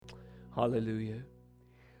Hallelujah.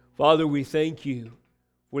 Father, we thank you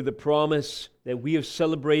for the promise that we have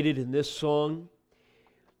celebrated in this song.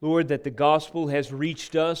 Lord, that the gospel has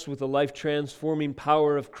reached us with the life-transforming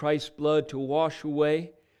power of Christ's blood to wash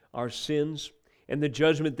away our sins and the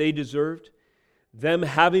judgment they deserved. Them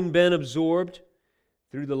having been absorbed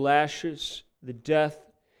through the lashes, the death,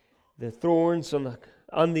 the thorns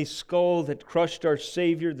on the skull that crushed our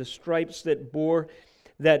Savior, the stripes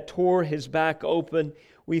that tore His back open.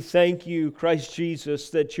 We thank you, Christ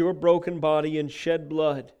Jesus, that your broken body and shed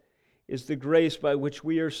blood is the grace by which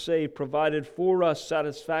we are saved, provided for us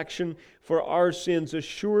satisfaction for our sins,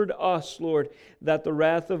 assured us, Lord, that the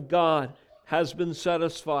wrath of God has been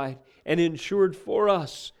satisfied, and ensured for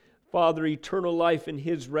us, Father, eternal life in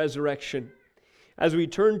His resurrection. As we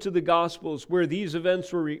turn to the Gospels, where these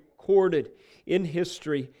events were recorded in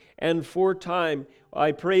history and for time,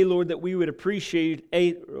 I pray, Lord, that we would appreciate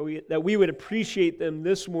them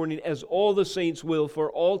this morning, as all the saints will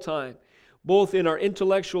for all time, both in our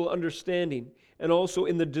intellectual understanding and also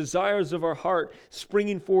in the desires of our heart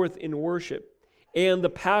springing forth in worship, and the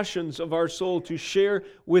passions of our soul to share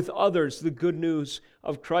with others the good news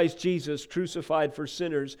of Christ Jesus, crucified for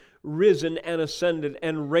sinners, risen and ascended,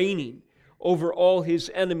 and reigning over all His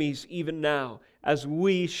enemies even now, as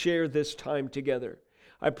we share this time together.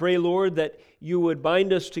 I pray, Lord, that you would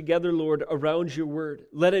bind us together, Lord, around your word.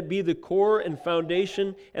 Let it be the core and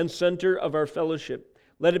foundation and center of our fellowship.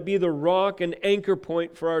 Let it be the rock and anchor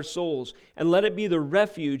point for our souls, and let it be the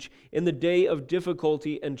refuge in the day of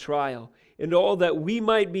difficulty and trial. And all that we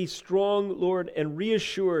might be strong, Lord, and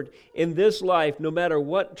reassured in this life, no matter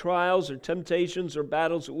what trials or temptations or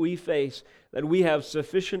battles we face, that we have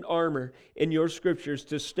sufficient armor in your scriptures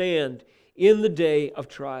to stand in the day of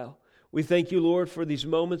trial. We thank you, Lord, for these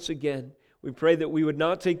moments again. We pray that we would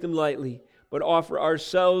not take them lightly, but offer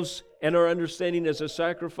ourselves and our understanding as a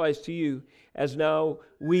sacrifice to you, as now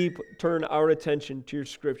we turn our attention to your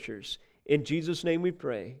scriptures. In Jesus' name we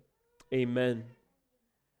pray. Amen.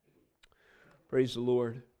 Praise the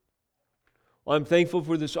Lord. Well, I'm thankful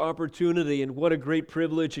for this opportunity, and what a great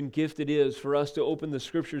privilege and gift it is for us to open the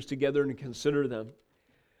scriptures together and consider them.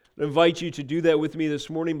 I invite you to do that with me this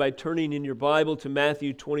morning by turning in your Bible to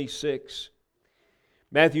Matthew 26.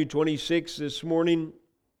 Matthew 26 this morning,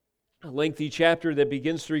 a lengthy chapter that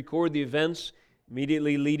begins to record the events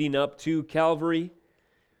immediately leading up to Calvary,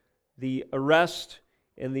 the arrest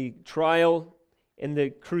and the trial and the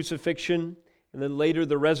crucifixion, and then later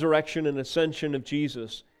the resurrection and ascension of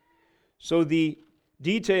Jesus. So the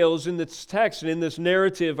details in this text and in this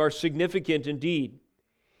narrative are significant indeed.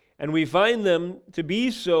 And we find them to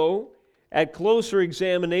be so at closer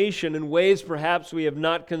examination in ways perhaps we have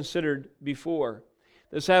not considered before.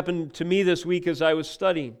 This happened to me this week as I was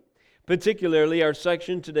studying. Particularly our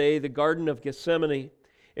section today, the Garden of Gethsemane,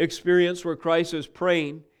 experience where Christ is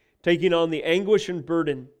praying, taking on the anguish and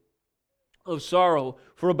burden of sorrow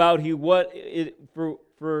for what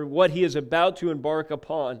he is about to embark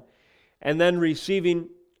upon, and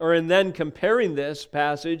then comparing this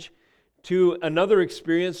passage to another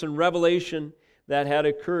experience and revelation that had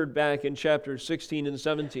occurred back in chapters 16 and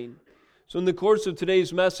 17. So in the course of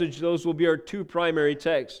today's message, those will be our two primary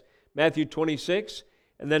texts, Matthew 26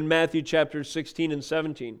 and then Matthew chapters 16 and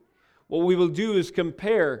 17. What we will do is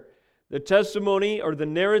compare the testimony or the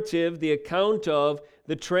narrative, the account of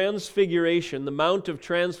the Transfiguration, the Mount of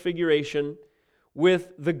Transfiguration, with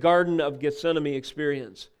the Garden of Gethsemane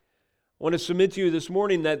experience. I want to submit to you this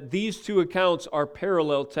morning that these two accounts are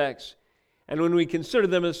parallel texts. And when we consider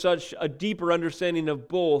them as such, a deeper understanding of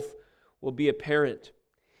both will be apparent.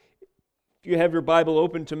 If you have your Bible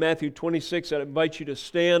open to Matthew 26, I invite you to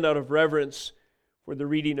stand out of reverence for the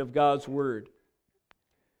reading of God's Word.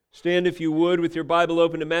 Stand, if you would, with your Bible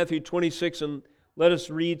open to Matthew 26, and let us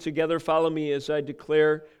read together. Follow me as I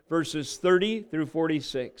declare verses 30 through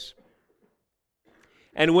 46.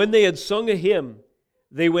 And when they had sung a hymn,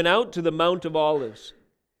 they went out to the Mount of Olives.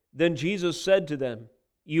 Then Jesus said to them,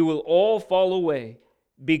 "You will all fall away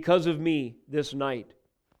because of me this night.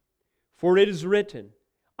 For it is written,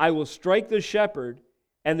 I will strike the shepherd,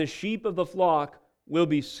 and the sheep of the flock will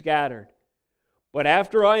be scattered. But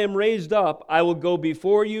after I am raised up, I will go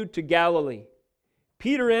before you to Galilee."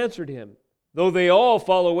 Peter answered him, "Though they all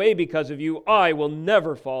fall away because of you, I will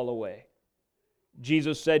never fall away."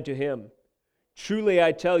 Jesus said to him, "Truly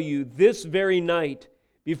I tell you, this very night,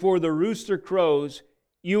 before the rooster crows,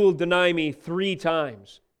 you will deny me 3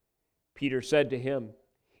 times. Peter said to him,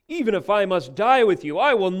 "Even if I must die with you,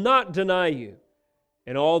 I will not deny you."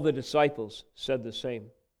 And all the disciples said the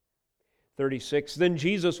same. 36. Then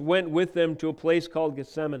Jesus went with them to a place called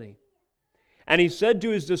Gethsemane. And he said to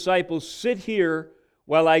his disciples, "Sit here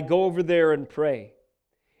while I go over there and pray."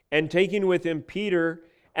 And taking with him Peter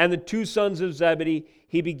and the two sons of Zebedee,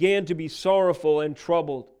 he began to be sorrowful and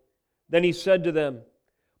troubled. Then he said to them,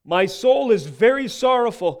 "My soul is very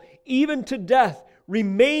sorrowful, even to death.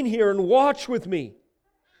 Remain here and watch with me."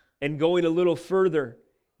 And going a little further,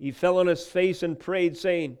 he fell on his face and prayed,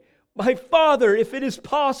 saying, "My Father, if it is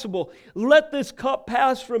possible, let this cup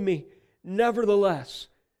pass from me. Nevertheless,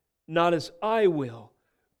 not as I will,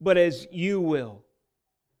 but as you will."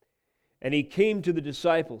 And he came to the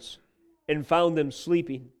disciples and found them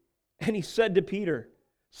sleeping. And he said to Peter,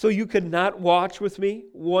 "So you could not watch with me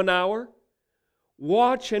 1 hour?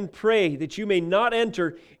 Watch and pray that you may not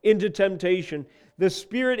enter into temptation. The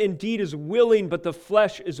spirit indeed is willing, but the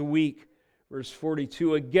flesh is weak." Verse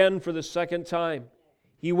 42, again for the second time,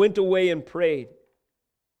 he went away and prayed,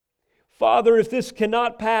 "Father, if this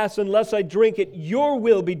cannot pass unless I drink it, your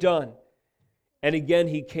will be done." And again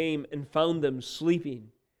he came and found them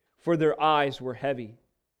sleeping, for their eyes were heavy.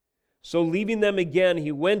 So leaving them again,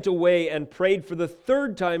 he went away and prayed for the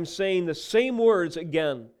third time, saying the same words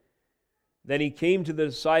again. Then he came to the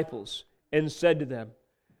disciples and said to them,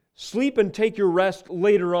 "Sleep and take your rest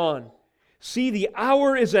later on. See, the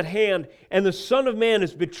hour is at hand, and the Son of Man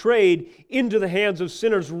is betrayed into the hands of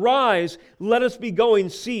sinners. Rise, let us be going.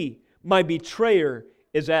 See, my betrayer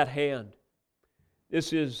is at hand."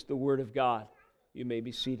 This is the word of God. You may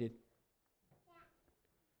be seated.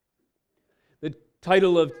 The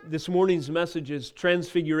title of this morning's message is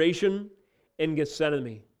Transfiguration and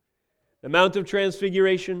Gethsemane. The Mount of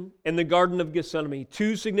Transfiguration and the Garden of Gethsemane,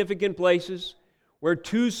 two significant places where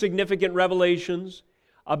two significant revelations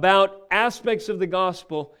about aspects of the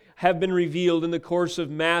gospel have been revealed in the course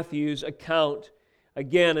of Matthew's account,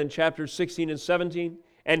 again in chapters 16 and 17,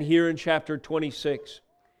 and here in chapter 26.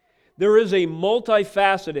 There is a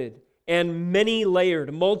multifaceted and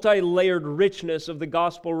multi-layered richness of the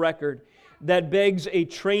gospel record that begs a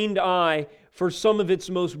trained eye for some of its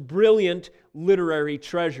most brilliant literary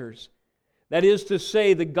treasures. That is to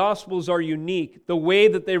say, the Gospels are unique. The way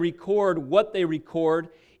that they record what they record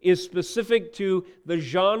is specific to the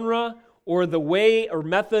genre or the way or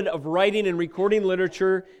method of writing and recording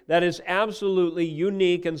literature that is absolutely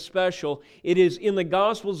unique and special. It is in the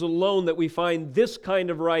Gospels alone that we find this kind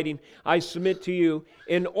of writing, I submit to you,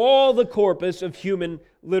 in all the corpus of human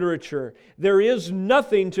literature. There is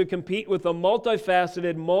nothing to compete with the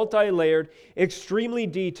multifaceted, multi-layered, extremely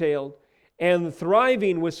detailed, and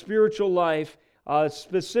thriving with spiritual life,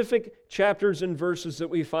 specific chapters and verses that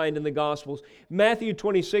we find in the Gospels. Matthew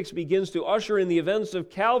 26 begins to usher in the events of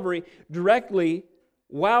Calvary directly,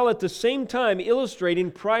 while at the same time illustrating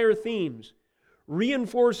prior themes,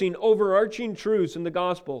 reinforcing overarching truths in the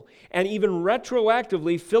Gospel, and even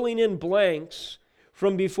retroactively filling in blanks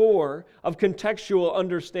from before of contextual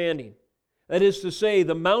understanding. That is to say,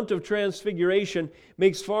 the Mount of Transfiguration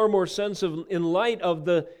makes far more sense in light of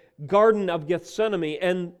the Garden of Gethsemane,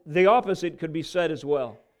 and the opposite could be said as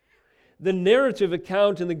well. The narrative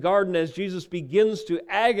account in the garden as Jesus begins to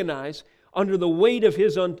agonize under the weight of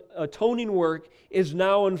his atoning work is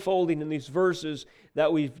now unfolding in these verses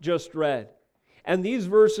that we've just read. And these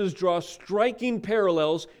verses draw striking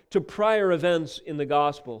parallels to prior events in the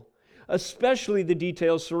gospel, especially the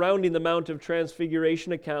details surrounding the Mount of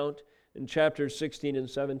Transfiguration account in chapters 16 and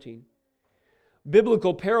 17.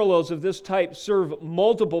 Biblical parallels of this type serve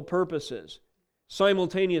multiple purposes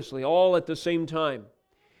simultaneously, all at the same time.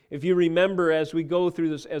 If you remember, as we have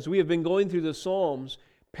been going through the Psalms,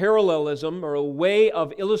 parallelism, or a way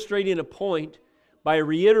of illustrating a point by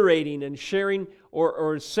reiterating and sharing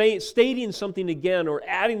or stating something again, or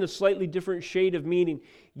adding a slightly different shade of meaning,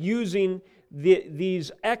 using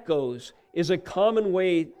these echoes, is a common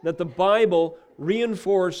way that the Bible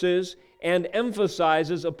reinforces and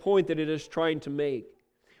emphasizes a point that it is trying to make.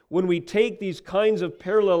 When we take these kinds of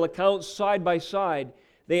parallel accounts side by side,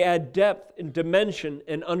 they add depth and dimension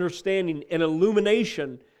and understanding and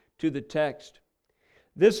illumination to the text.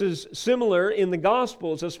 This is similar in the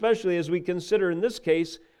Gospels, especially as we consider in this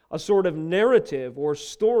case a sort of narrative or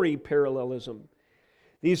story parallelism.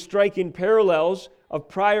 These striking parallels of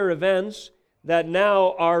prior events that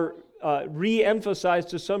now are re-emphasized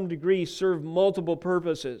to some degree serve multiple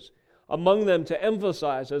purposes. Among them to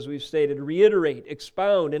emphasize, as we've stated, reiterate,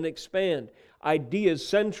 expound, and expand ideas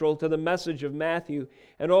central to the message of Matthew,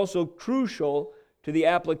 and also crucial to the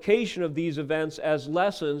application of these events as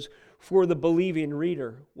lessons for the believing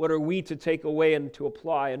reader. What are we to take away and to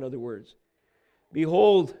apply, in other words?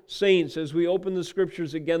 Behold, saints, as we open the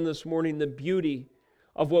Scriptures again this morning, the beauty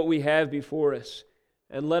of what we have before us.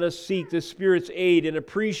 And let us seek the Spirit's aid in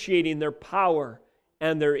appreciating their power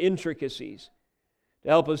and their intricacies. To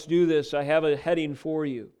help us do this, I have a heading for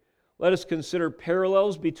you. Let us consider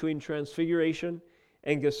parallels between Transfiguration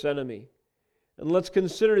and Gethsemane. And let's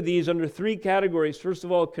consider these under three categories. First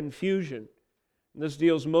of all, confusion. And this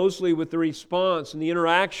deals mostly with the response and the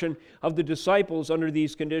interaction of the disciples under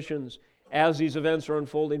these conditions as these events are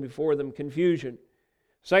unfolding before them. Confusion.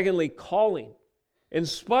 Secondly, calling. In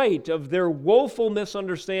spite of their woeful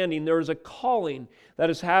misunderstanding, there is a calling that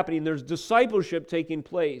is happening. There's discipleship taking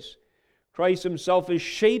place. Christ Himself is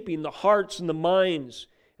shaping the hearts and the minds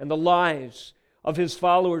and the lives of His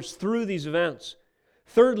followers through these events.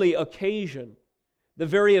 Thirdly, occasion. The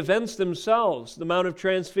very events themselves, the Mount of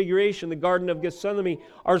Transfiguration, the Garden of Gethsemane,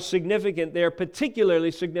 are significant. They are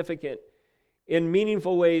particularly significant in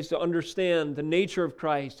meaningful ways to understand the nature of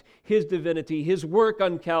Christ, His divinity, His work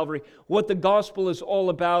on Calvary, what the gospel is all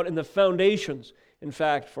about, and the foundations, in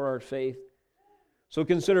fact, for our faith. So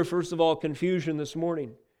consider, first of all, confusion this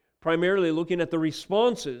morning, primarily looking at the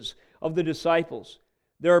responses of the disciples.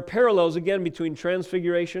 There are parallels, again, between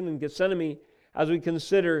Transfiguration and Gethsemane as we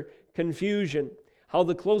consider confusion, how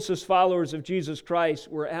the closest followers of Jesus Christ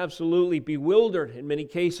were absolutely bewildered in many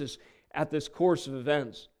cases at this course of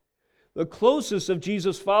events. The closest of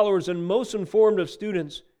Jesus' followers and most informed of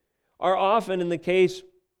students are often, in the case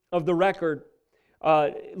of the record,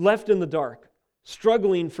 left in the dark,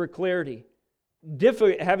 struggling for clarity,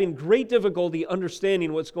 having great difficulty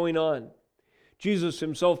understanding what's going on. Jesus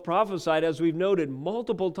Himself prophesied, as we've noted,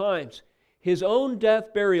 multiple times, His own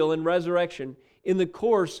death, burial, and resurrection in the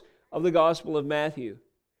course of the Gospel of Matthew.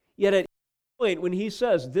 Yet at each point when He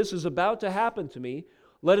says, "This is about to happen to me,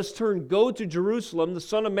 let us go to Jerusalem. The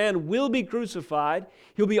Son of Man will be crucified.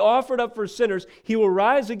 He'll be offered up for sinners. He will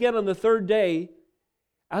rise again on the third day."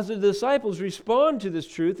 As the disciples respond to this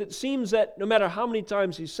truth, it seems that no matter how many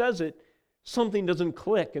times He says it, something doesn't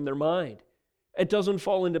click in their mind. It doesn't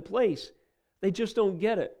fall into place. They just don't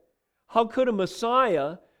get it. How could a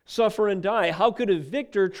Messiah suffer and die? How could a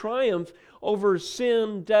victor triumph over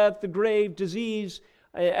sin, death, the grave, disease,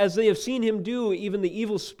 as they have seen Him do, even the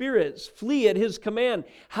evil spirits flee at His command?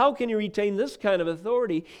 How can He retain this kind of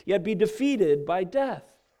authority, yet be defeated by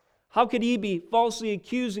death? How could He be falsely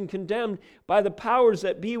accused and condemned by the powers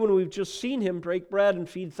that be when we've just seen Him break bread and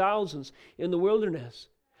feed thousands in the wilderness?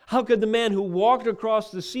 How could the man who walked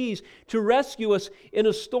across the seas to rescue us in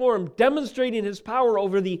a storm, demonstrating His power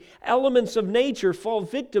over the elements of nature, fall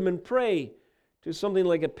victim and prey to something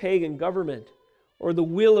like a pagan government or the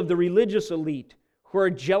will of the religious elite who are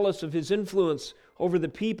jealous of His influence over the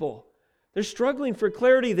people? They're struggling for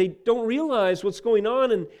clarity. They don't realize what's going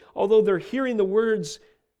on, and although they're hearing the words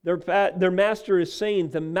their master is saying,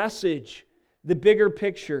 the message, the bigger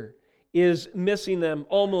picture, is missing them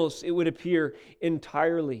almost, it would appear,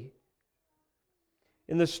 entirely.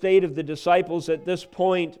 In the state of the disciples at this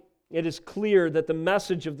point, it is clear that the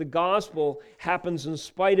message of the gospel happens in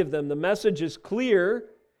spite of them. The message is clear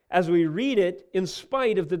as we read it in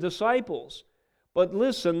spite of the disciples. But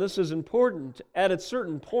listen, this is important. At a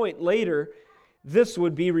certain point later, this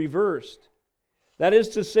would be reversed. That is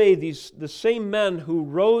to say, the same men who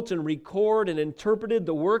wrote and recorded and interpreted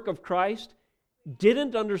the work of Christ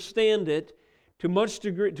didn't understand it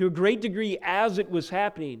to a great degree as it was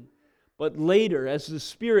happening. But later, as the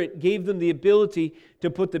Spirit gave them the ability to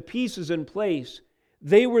put the pieces in place,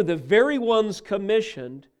 they were the very ones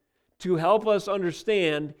commissioned to help us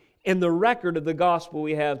understand in the record of the gospel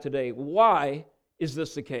we have today. Why is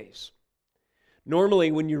this the case?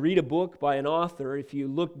 Normally, when you read a book by an author, if you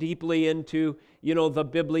look deeply into, the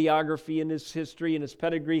bibliography and his history and his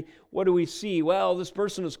pedigree, what do we see? Well, this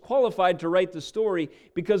person is qualified to write the story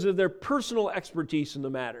because of their personal expertise in the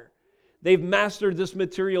matter. They've mastered this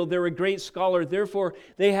material. They're a great scholar. Therefore,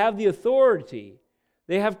 they have the authority.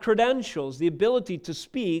 They have credentials, the ability to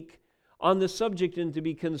speak on the subject and to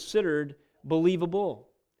be considered believable.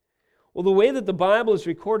 Well, the way that the Bible is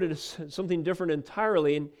recorded is something different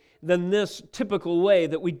entirely than this typical way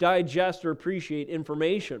that we digest or appreciate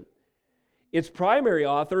information. Its primary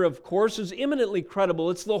author, of course, is eminently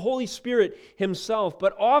credible. It's the Holy Spirit Himself.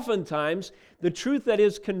 But oftentimes, the truth that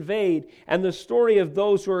is conveyed and the story of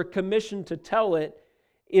those who are commissioned to tell it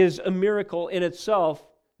is a miracle in itself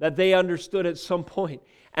that they understood at some point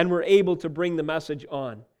and were able to bring the message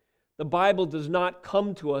on. The Bible does not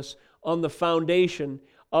come to us on the foundation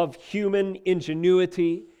of human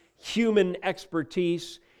ingenuity, human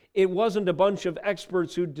expertise. It wasn't a bunch of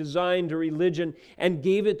experts who designed a religion and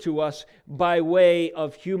gave it to us by way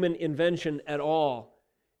of human invention at all.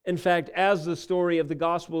 In fact, as the story of the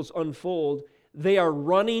Gospels unfold, they are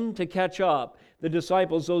running to catch up. The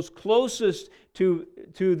disciples, those closest to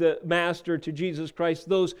the Master, to Jesus Christ,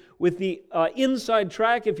 those with the inside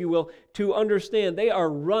track, if you will, to understand, they are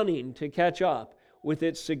running to catch up with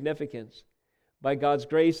its significance. By God's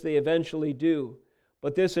grace, they eventually do.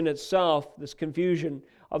 But this in itself, this confusion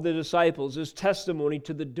of the disciples, is testimony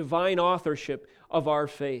to the divine authorship of our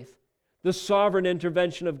faith, the sovereign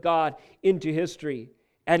intervention of God into history,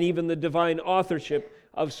 and even the divine authorship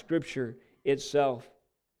of Scripture itself.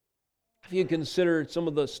 If you consider some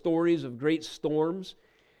of the stories of great storms,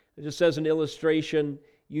 just as an illustration,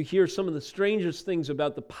 you hear some of the strangest things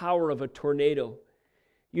about the power of a tornado.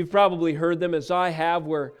 You've probably heard them, as I have,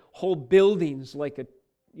 where whole buildings, like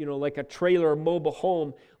a trailer or mobile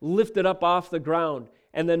home, lifted up off the ground,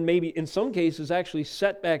 and then maybe in some cases actually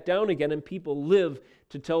set back down again, and people live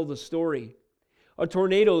to tell the story. A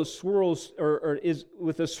tornado swirls or is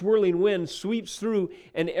with a swirling wind, sweeps through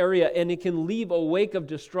an area, and it can leave a wake of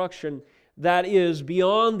destruction that is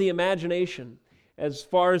beyond the imagination. As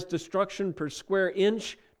far as destruction per square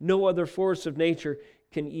inch, no other force of nature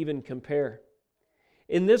can even compare.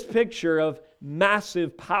 In this picture of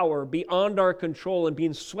massive power beyond our control and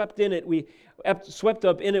being swept up in it,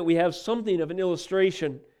 we have something of an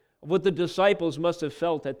illustration of what the disciples must have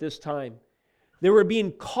felt at this time. They were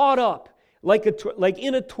being caught up like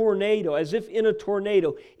in a tornado, as if in a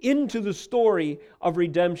tornado, into the story of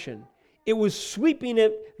redemption. It was sweeping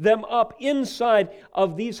them up inside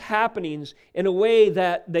of these happenings in a way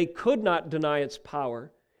that they could not deny its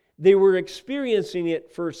power. They were experiencing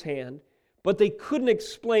it firsthand, but they couldn't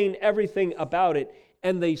explain everything about it,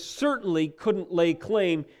 and they certainly couldn't lay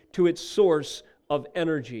claim to its source of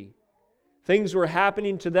energy. Things were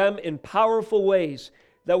happening to them in powerful ways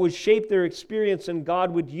that would shape their experience, and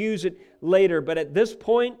God would use it later. But at this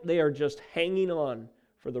point, they are just hanging on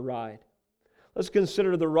for the ride. Let's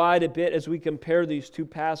consider the ride a bit as we compare these two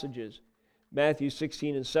passages, Matthew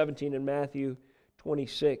 16 and 17 and Matthew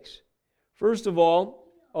 26. First of all,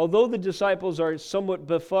 although the disciples are somewhat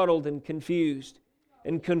befuddled and confused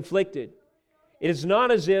and conflicted, it is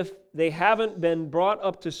not as if they haven't been brought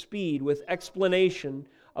up to speed with explanation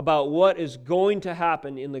about what is going to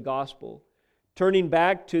happen in the gospel. Turning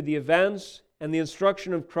back to the events and the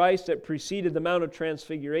instruction of Christ that preceded the Mount of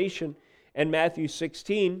Transfiguration and Matthew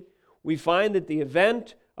 16, we find that the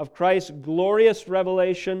event of Christ's glorious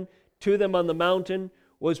revelation to them on the mountain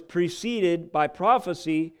was preceded by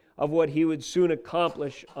prophecy of what he would soon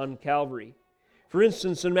accomplish on Calvary. For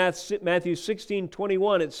instance, in Matthew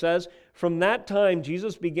 16:21, it says, "From that time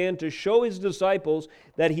Jesus began to show his disciples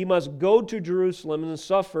that he must go to Jerusalem and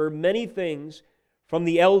suffer many things from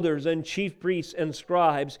the elders and chief priests and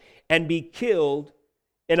scribes, and be killed,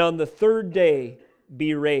 and on the third day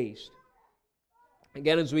be raised."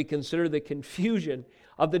 Again, as we consider the confusion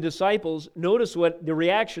of the disciples, notice what the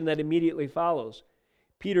reaction that immediately follows.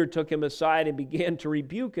 Peter took him aside and began to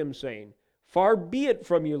rebuke him, saying, "Far be it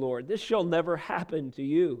from you, Lord, this shall never happen to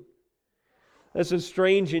you." This is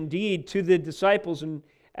strange indeed to the disciples and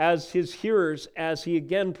as his hearers, as he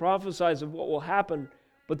again prophesies of what will happen,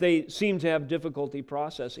 but they seem to have difficulty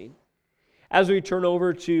processing. As we turn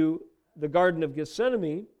over to the Garden of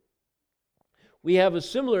Gethsemane, we have a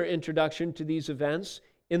similar introduction to these events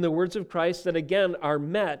in the words of Christ that again are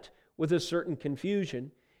met with a certain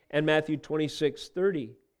confusion in Matthew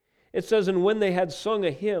 26:30. It says, "And when they had sung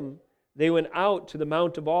a hymn, they went out to the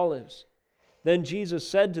Mount of Olives. Then Jesus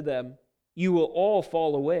said to them, 'You will all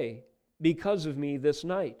fall away because of me this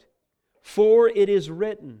night. For it is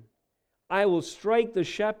written, I will strike the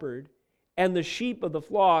shepherd, and the sheep of the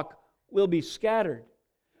flock will be scattered.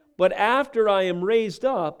 But after I am raised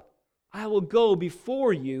up, I will go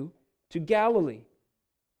before you to Galilee.'"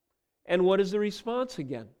 And what is the response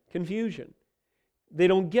again? Confusion. They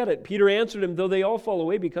don't get it. Peter answered him, "Though they all fall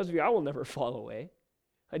away because of you, I will never fall away."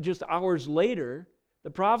 And just hours later, the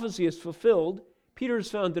prophecy is fulfilled. Peter is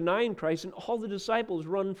found denying Christ, and all the disciples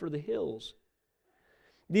run for the hills.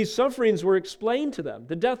 These sufferings were explained to them.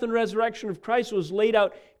 The death and resurrection of Christ was laid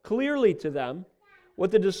out clearly to them.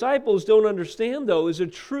 What the disciples don't understand, though, is a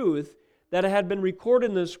truth that had been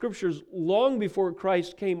recorded in the Scriptures long before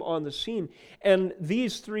Christ came on the scene. And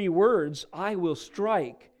these three words, "I will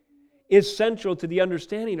strike," is central to the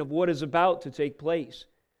understanding of what is about to take place.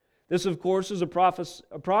 This, of course, is a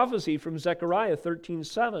prophecy from Zechariah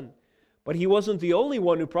 13:7. But he wasn't the only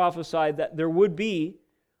one who prophesied that there would be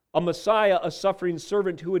a Messiah, a suffering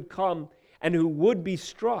servant who would come and who would be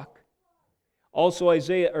struck. Also,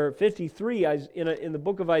 Isaiah 53 in the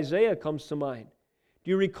book of Isaiah comes to mind.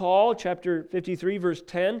 Do you recall chapter 53, verse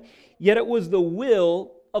 10? "Yet it was the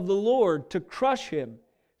will of the Lord to crush him,"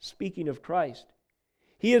 speaking of Christ.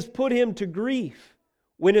 He has put him to grief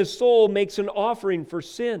when his soul makes an offering for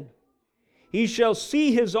sin. He shall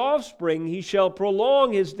see his offspring, he shall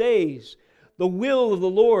prolong his days. The will of the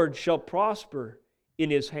Lord shall prosper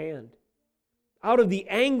in his hand. Out of the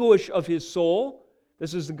anguish of his soul,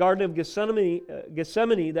 this is the Garden of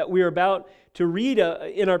Gethsemane that we are about to read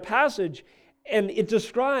in our passage, and it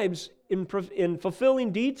describes in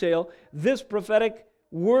fulfilling detail this prophetic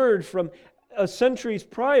word from centuries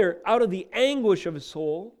prior. Out of the anguish of his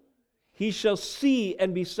soul, he shall see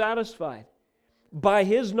and be satisfied. By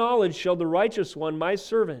his knowledge shall the righteous one, my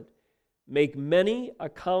servant, make many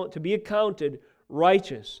to be accounted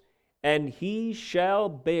righteous, and he shall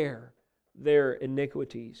bear their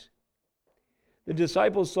iniquities. The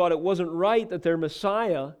disciples thought it wasn't right that their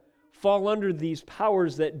Messiah fall under these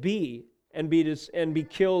powers that be and be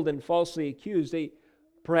killed and falsely accused.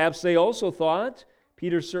 Perhaps they also thought,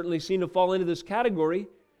 Peter certainly seemed to fall into this category,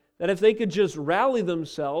 that if they could just rally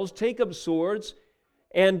themselves, take up swords,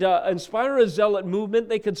 and inspire a zealot movement,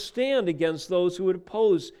 they could stand against those who would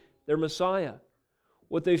oppose their Messiah.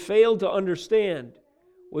 What they failed to understand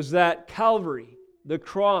was that Calvary, the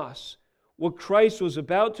cross, what Christ was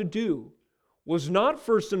about to do, was not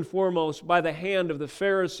first and foremost by the hand of the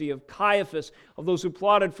Pharisee, of Caiaphas, of those who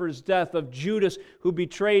plotted for his death, of Judas who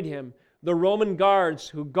betrayed him, the Roman guards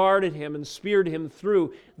who guarded him and speared him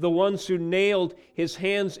through, the ones who nailed his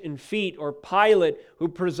hands and feet, or Pilate who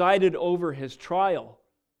presided over his trial.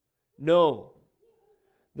 No.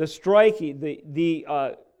 The striking,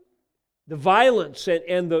 the violence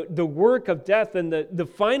and the work of death and the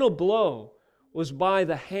final blow was by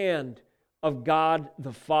the hand of God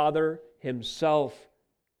the Father Himself.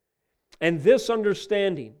 And this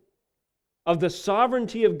understanding of the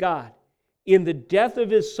sovereignty of God in the death of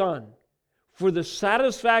His Son for the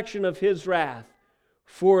satisfaction of His wrath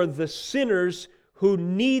for the sinners who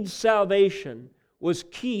need salvation was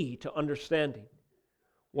key to understanding.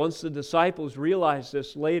 Once the disciples realized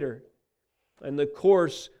this later, in the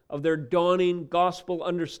course of their dawning gospel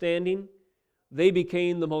understanding, they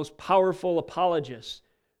became the most powerful apologists.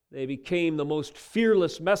 They became the most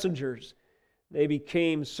fearless messengers. They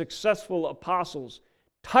became successful apostles,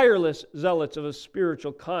 tireless zealots of a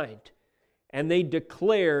spiritual kind. And they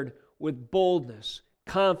declared with boldness,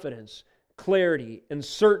 confidence, clarity, and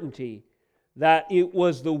certainty that it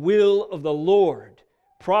was the will of the Lord,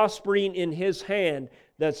 prospering in His hand,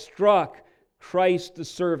 that struck Christ the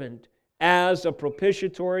servant as a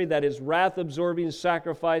propitiatory, that is, wrath-absorbing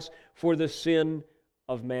sacrifice for the sin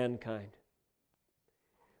of mankind.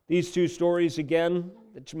 These two stories, again,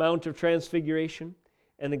 the Mount of Transfiguration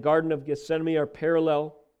and the Garden of Gethsemane, are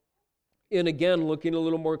parallel in, again, looking a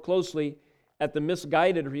little more closely at the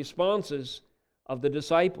misguided responses of the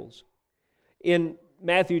disciples. In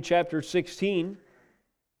Matthew chapter 16,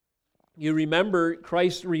 you remember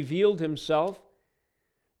Christ revealed Himself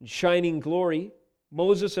in shining glory.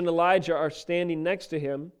 Moses and Elijah are standing next to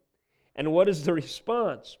Him. And what is the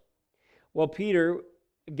response? Well, Peter,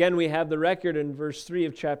 again, we have the record in verse 3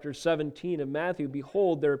 of chapter 17 of Matthew.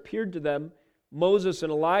 Behold, there appeared to them Moses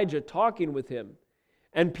and Elijah talking with Him.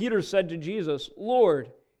 And Peter said to Jesus,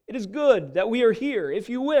 Lord, it is good that we are here. If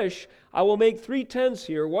you wish, I will make 3 tents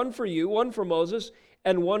here, one for you, one for Moses,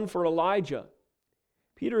 and one for Elijah.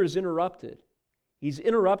 Peter is interrupted. He's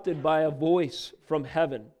interrupted by a voice from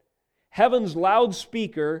heaven. Heaven's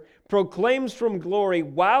loudspeaker proclaims from glory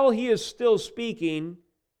while he is still speaking.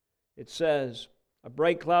 It says, a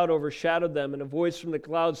bright cloud overshadowed them, and a voice from the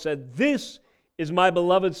cloud said, This is my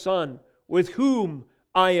beloved Son, with whom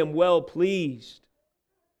I am well pleased.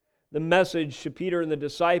 The message to Peter and the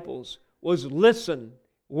disciples was listen,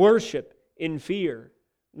 worship in fear,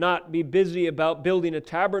 not be busy about building a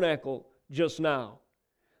tabernacle just now.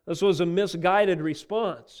 This was a misguided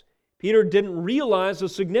response. Peter didn't realize the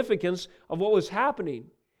significance of what was happening.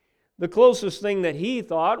 The closest thing that he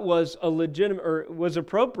thought was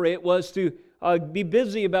appropriate was to be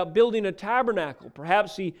busy about building a tabernacle.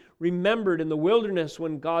 Perhaps he remembered in the wilderness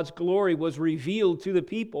when God's glory was revealed to the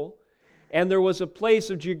people, and there was a place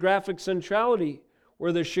of geographic centrality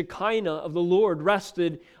where the Shekinah of the Lord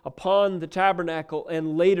rested upon the tabernacle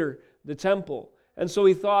and later the temple. And so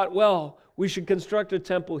he thought, well, we should construct a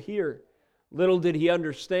temple here. Little did he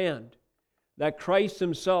understand that Christ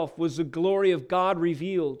Himself was the glory of God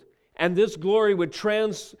revealed, and this glory would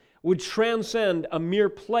transcend a mere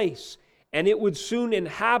place, and it would soon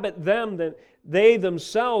inhabit them, they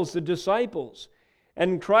themselves, the disciples.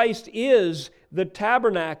 And Christ is the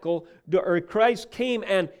tabernacle, or Christ came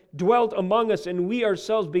and dwelt among us, and we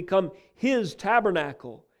ourselves become His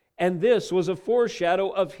tabernacle. And this was a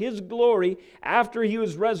foreshadow of His glory after He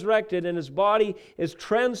was resurrected and His body is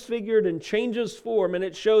transfigured and changes form, and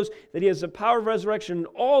it shows that He has the power of resurrection. And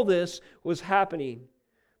all this was happening.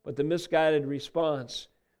 But the misguided response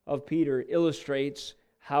of Peter illustrates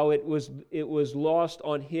how it was lost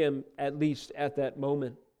on him, at least at that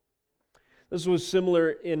moment. This was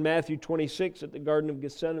similar in Matthew 26 at the Garden of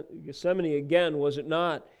Gethsemane again, was it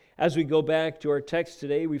not? As we go back to our text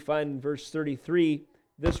today, we find in verse 33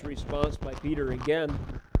 this response by Peter again.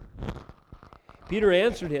 Peter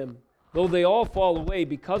answered him, "Though they all fall away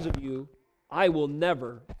because of you, I will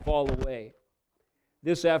never fall away."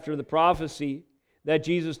 This after the prophecy that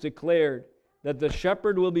Jesus declared that the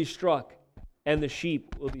shepherd will be struck and the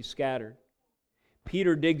sheep will be scattered.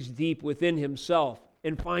 Peter digs deep within himself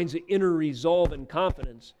and finds an inner resolve and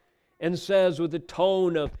confidence, and says with a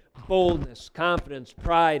tone of boldness, confidence,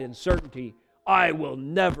 pride, and certainty, "I will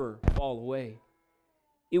never fall away."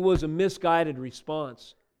 It was a misguided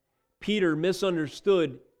response. Peter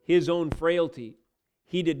misunderstood his own frailty.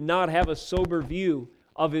 He did not have a sober view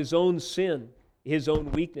of his own sin, his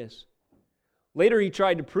own weakness. Later he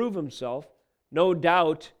tried to prove himself, no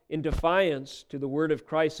doubt in defiance to the word of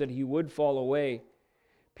Christ that he would fall away.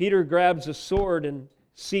 Peter grabs a sword and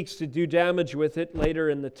seeks to do damage with it later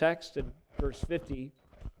in the text in verse 50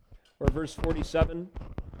 or verse 47.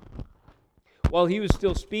 While he was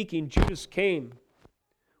still speaking, Judas came,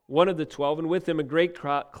 one of the 12, and with him a great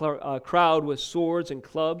crowd with swords and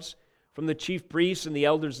clubs from the chief priests and the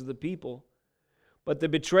elders of the people. But the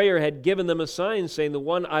betrayer had given them a sign, saying, "The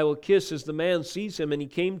one I will kiss is the man. Seize him." And he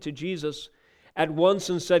came to Jesus at once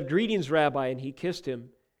and said, "Greetings, Rabbi," and he kissed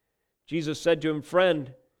him. Jesus said to him,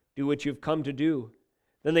 "Friend, do what you've come to do."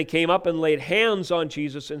 Then they came up and laid hands on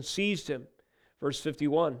Jesus and seized him. Verse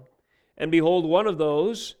 51. And behold, one of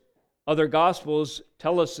those, other Gospels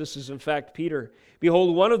tell us this is in fact Peter.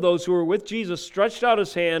 Behold, one of those who were with Jesus stretched out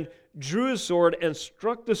his hand, drew his sword, and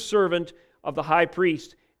struck the servant of the high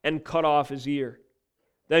priest and cut off his ear.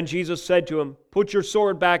 Then Jesus said to him, "Put your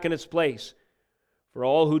sword back in its place, for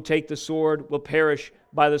all who take the sword will perish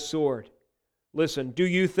by the sword. Listen, do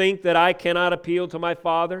you think that I cannot appeal to my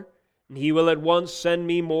Father, and He will at once send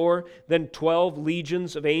me more than 12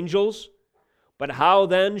 legions of angels? But how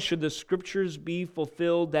then should the Scriptures be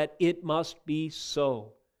fulfilled that it must be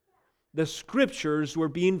so?" The Scriptures were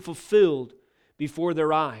being fulfilled before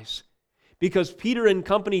their eyes. Because Peter and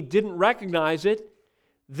company didn't recognize it,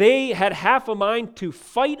 they had half a mind to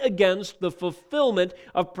fight against the fulfillment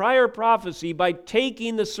of prior prophecy by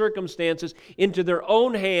taking the circumstances into their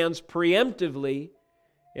own hands preemptively,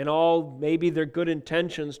 in all maybe their good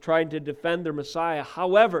intentions, trying to defend their Messiah.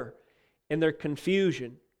 However, in their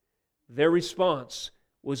confusion, their response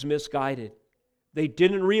was misguided. They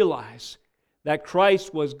didn't realize that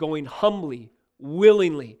Christ was going humbly,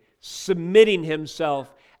 willingly, submitting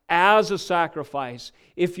Himself as a sacrifice,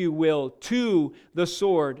 if you will, to the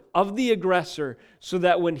sword of the aggressor, so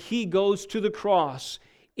that when He goes to the cross,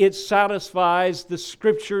 it satisfies the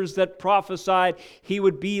Scriptures that prophesied He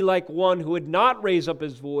would be like one who would not raise up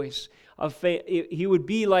His voice. He would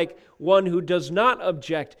be like one who does not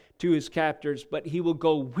object to His captors, but He will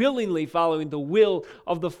go willingly following the will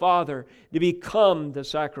of the Father to become the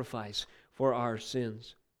sacrifice for our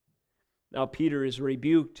sins. Now Peter is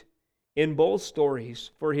rebuked in both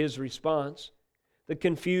stories for his response. The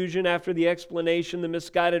confusion after the explanation, the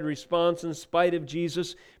misguided response in spite of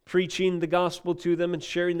Jesus preaching the gospel to them and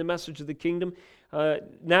sharing the message of the kingdom.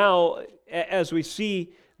 Now, as we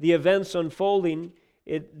see the events unfolding,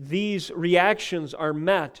 these reactions are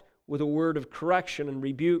met with a word of correction and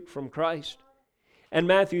rebuke from Christ. And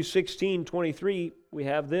Matthew 16:23, we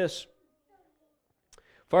have this.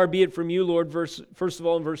 "Far be it from you, Lord," first of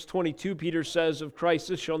all in verse 22, Peter says of Christ,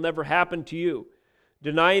 "This shall never happen to you,"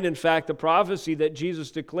 denying in fact the prophecy that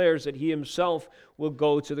Jesus declares that He Himself will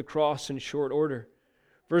go to the cross in short order.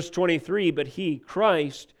 Verse 23, "But He,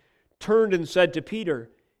 Christ, turned and said to Peter,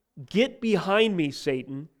 'Get behind me,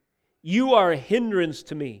 Satan. You are a hindrance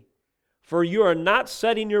to me, for you are not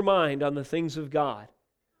setting your mind on the things of God,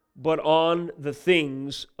 but on the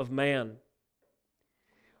things of man.'"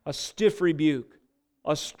 A stiff rebuke,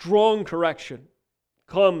 a strong correction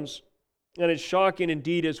comes, and it's shocking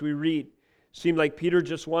indeed as we read. It seemed like Peter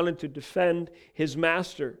just wanted to defend his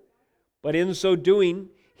master, but in so doing,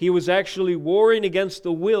 he was actually warring against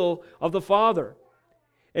the will of the Father.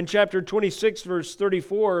 In chapter 26, verse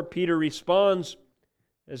 34, Peter responds,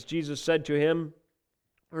 as Jesus said to him,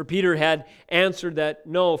 or Peter had answered that,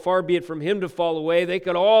 no, far be it from him to fall away. They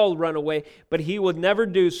could all run away, but he would never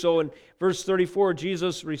do so. In verse 34,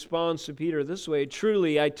 Jesus responds to Peter this way,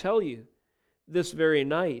 "Truly, I tell you, this very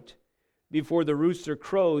night, before the rooster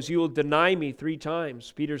crows, you will deny me 3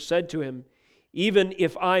 times. Peter said to him, even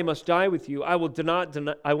if I must die with you, I will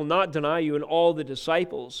not deny you. And all the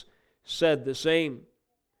disciples said the same.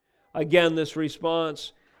 Again, this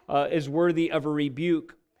response is worthy of a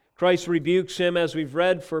rebuke. Christ rebukes him, as we've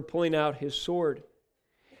read, for pulling out his sword.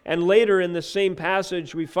 And later in the same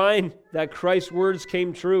passage, we find that Christ's words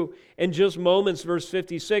came true in just moments, verse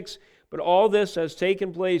 56. But all this has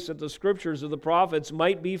taken place that the scriptures of the prophets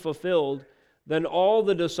might be fulfilled. Then all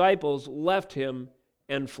the disciples left him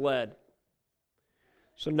and fled.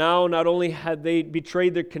 So now not only had they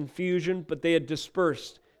betrayed their confusion, but they had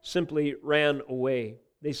dispersed, simply ran away.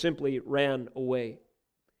 They simply ran away.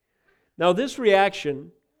 Now this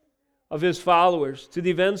reaction of his followers to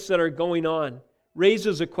the events that are going on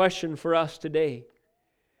raises a question for us today.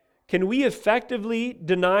 Can we effectively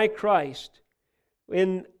deny Christ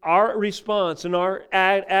in our response, in our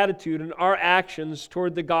attitude, in our actions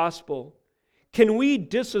toward the gospel? Can we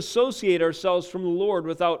disassociate ourselves from the Lord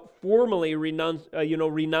without formally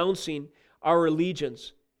renouncing our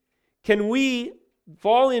allegiance? Can we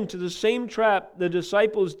fall into the same trap the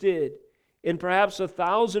disciples did in perhaps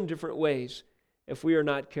 1,000 different ways if we are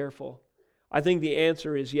not careful? I think the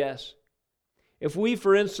answer is yes. If we,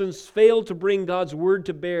 for instance, fail to bring God's word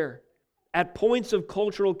to bear at points of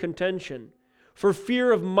cultural contention, for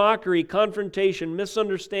fear of mockery, confrontation,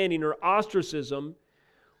 misunderstanding, or ostracism,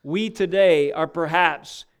 we today are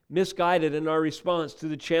perhaps misguided in our response to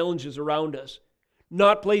the challenges around us,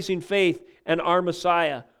 not placing faith in our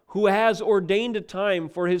Messiah, who has ordained a time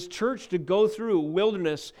for his church to go through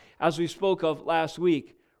wilderness, as we spoke of last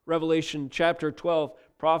week. Revelation chapter 12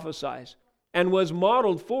 prophesies, and was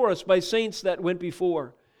modeled for us by saints that went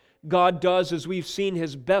before. God does, as we've seen,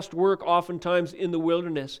 his best work oftentimes in the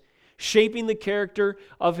wilderness, shaping the character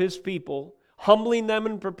of his people, humbling them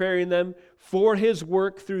and preparing them for his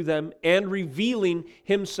work through them, and revealing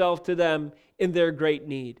himself to them in their great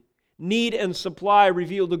need. Need and supply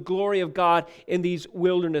reveal the glory of God in these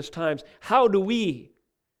wilderness times. How do we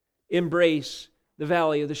embrace the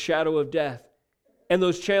valley of the shadow of death and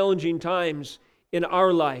those challenging times in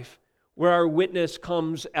our life where our witness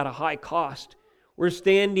comes at a high cost? Where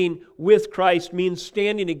standing with Christ means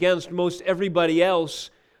standing against most everybody else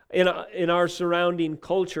in our surrounding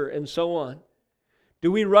culture and so on.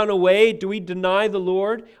 Do we run away? Do we deny the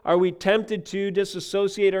Lord? Are we tempted to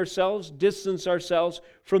disassociate ourselves, distance ourselves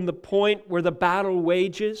from the point where the battle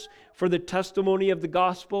wages for the testimony of the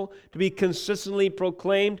gospel to be consistently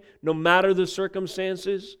proclaimed no matter the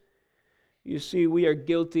circumstances? You see, we are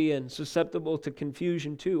guilty and susceptible to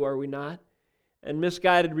confusion too, are we not? And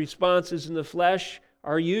misguided responses in the flesh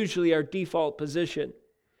are usually our default position.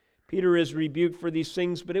 Peter is rebuked for these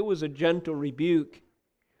things, but it was a gentle rebuke.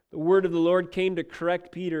 The word of the Lord came to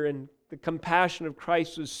correct Peter, and the compassion of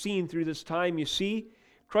Christ was seen through this time. You see,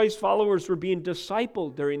 Christ's followers were being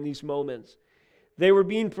discipled during these moments. They were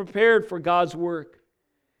being prepared for God's work.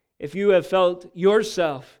 If you have felt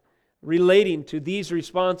yourself relating to these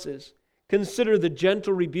responses, consider the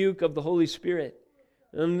gentle rebuke of the Holy Spirit.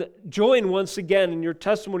 And join once again in your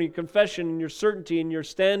testimony, your confession, and your certainty, and your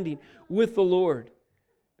standing with the Lord.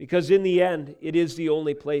 Because in the end, it is the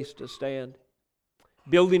only place to stand.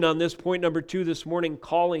 Building on this point number 2 this morning,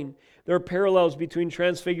 calling. There are parallels between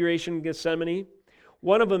Transfiguration and Gethsemane.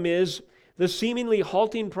 One of them is the seemingly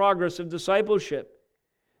halting progress of discipleship.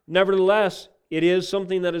 Nevertheless, it is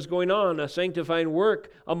something that is going on, a sanctifying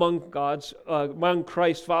work among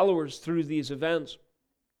Christ's followers through these events.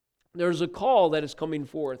 There's a call that is coming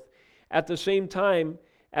forth at the same time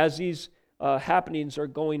as these happenings are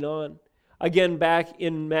going on. Again, back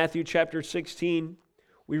in Matthew chapter 16,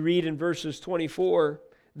 we read in verses 24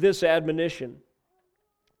 this admonition,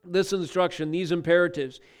 this instruction, these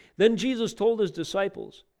imperatives. Then Jesus told his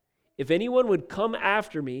disciples, if anyone would come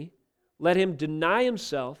after me, let him deny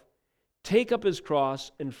himself, take up his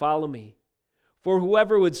cross, and follow me. For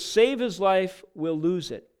whoever would save his life will lose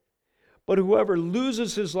it. But whoever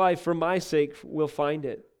loses his life for my sake will find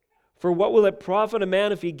it. For what will it profit a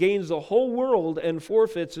man if he gains the whole world and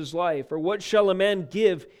forfeits his life? Or what shall a man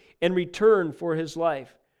give in return for his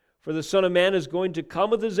life? For the Son of Man is going to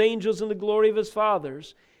come with his angels in the glory of his Father,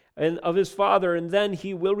 and then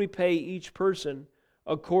he will repay each person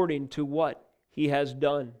according to what he has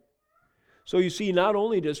done. So you see, not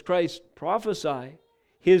only does Christ prophesy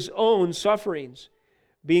his own sufferings,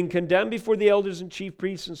 being condemned before the elders and chief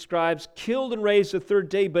priests and scribes, killed and raised the third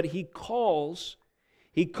day, but he calls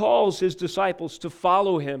his disciples to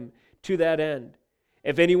follow him to that end.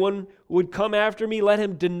 If anyone would come after me, let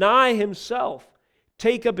him deny himself,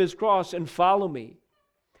 take up his cross, and follow me.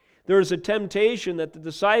 there is a temptation that the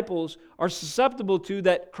disciples are susceptible to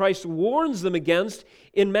that Christ warns them against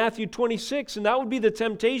in Matthew 26. And that would be the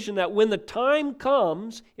temptation that when the time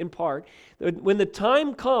comes, in part, when the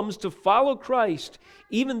time comes to follow Christ,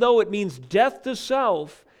 even though it means death to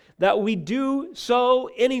self, that we do so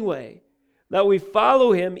anyway. That we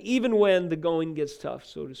follow Him even when the going gets tough,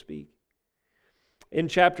 so to speak. In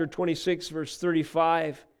chapter 26, verse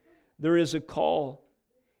 35, there is a call.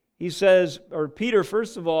 He says, or Peter,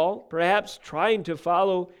 first of all, perhaps trying to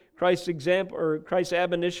follow Christ's example or Christ's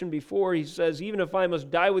admonition before, he says, even if I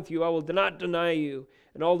must die with you, I will not deny you.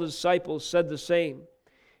 And all the disciples said the same.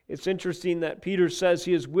 It's interesting that Peter says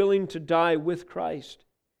he is willing to die with Christ.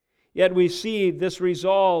 Yet we see this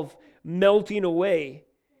resolve melting away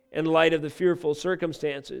in light of the fearful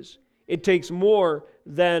circumstances. It takes more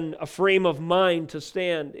than a frame of mind to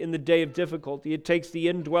stand in the day of difficulty. It takes the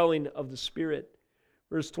indwelling of the Spirit.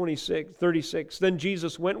 Verse 36, then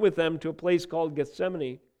Jesus went with them to a place called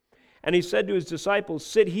Gethsemane, and He said to His disciples,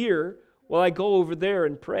 sit here while I go over there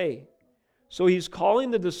and pray. So He's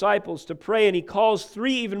calling the disciples to pray, and He calls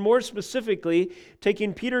three even more specifically,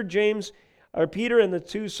 taking Peter and the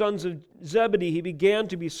two sons of Zebedee. He began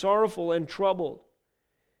to be sorrowful and troubled.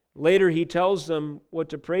 Later He tells them what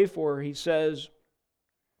to pray for. He says,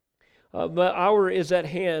 the hour is at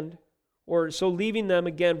hand, so leaving them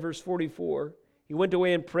again, verse 44, He went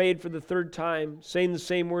away and prayed for the third time, saying the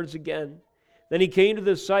same words again. Then He came to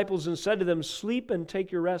the disciples and said to them, sleep and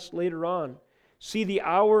take your rest later on. See, the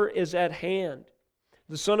hour is at hand.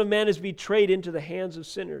 The Son of Man is betrayed into the hands of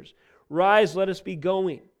sinners. Rise, let us be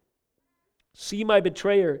going. See, my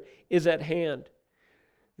betrayer is at hand.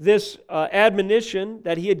 This admonition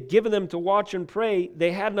that He had given them to watch and pray,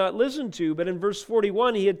 they had not listened to. But in verse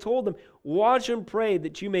 41, He had told them, watch and pray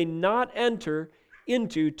that you may not enter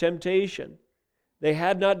into temptation. They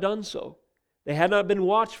had not done so. They had not been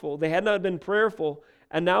watchful. They had not been prayerful.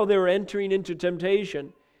 And now they were entering into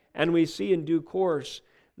temptation. And we see in due course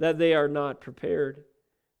that they are not prepared.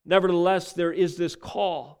 Nevertheless, there is this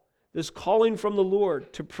calling from the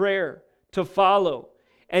Lord to prayer, to follow.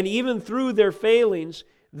 And even through their failings,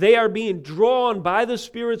 they are being drawn by the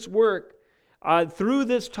Spirit's work through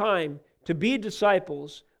this time to be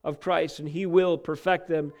disciples of Christ. And He will perfect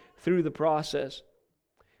them through the process.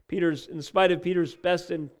 In spite of Peter's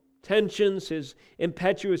best intentions, his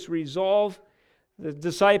impetuous resolve, the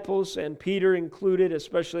disciples, and Peter included,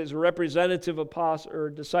 especially as a representative apostle or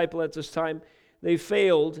disciple at this time, they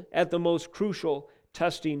failed at the most crucial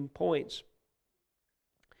testing points.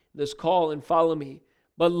 This call and follow me.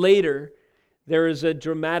 But later, there is a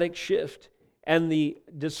dramatic shift, and the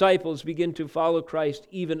disciples begin to follow Christ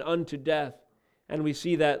even unto death. And we'll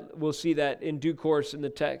see that in due course in the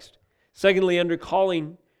text. Secondly, under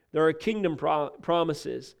calling, there are kingdom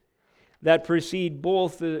promises that precede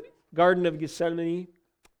both the Garden of Gethsemane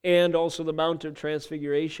and also the Mount of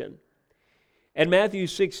Transfiguration. And Matthew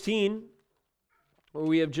 16, where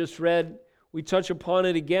we have just read, we touch upon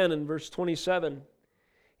it again in verse 27.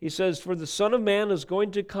 He says, for the Son of Man is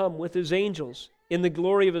going to come with His angels in the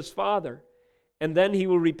glory of His Father, and then He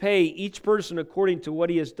will repay each person according to what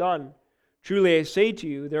he has done. Truly I say to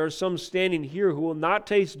you, there are some standing here who will not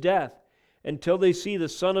taste death until they see the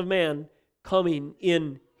Son of Man coming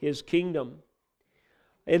in His kingdom.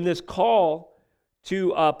 In this call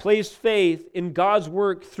to place faith in God's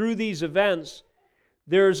work through these events,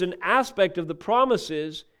 there's an aspect of the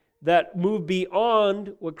promises that move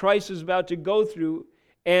beyond what Christ is about to go through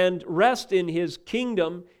and rest in His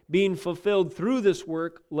kingdom being fulfilled through this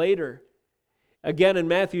work later. Again, in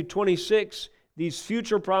Matthew 26, these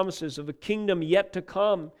future promises of a kingdom yet to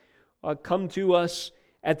come to us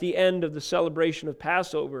at the end of the celebration of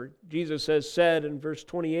Passover. Jesus has said in verse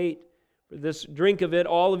 28, for this, drink of it,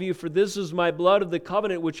 all of you, for this is my blood of the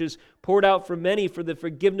covenant, which is poured out for many for the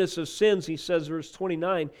forgiveness of sins. He says, verse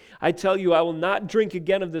 29, I tell you, I will not drink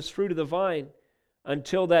again of this fruit of the vine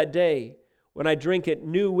until that day when I drink it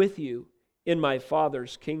new with you in my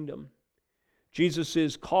Father's kingdom. Jesus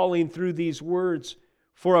is calling through these words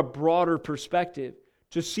for a broader perspective,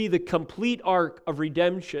 to see the complete arc of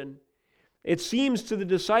redemption. It seems to the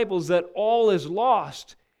disciples that all is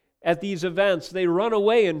lost at these events. They run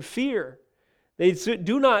away in fear. They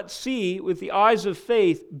do not see with the eyes of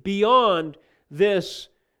faith beyond this,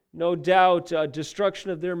 no doubt, destruction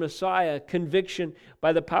of their Messiah, conviction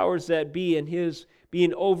by the powers that be, and His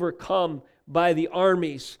being overcome by the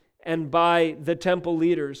armies and by the temple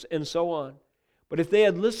leaders and so on. But if they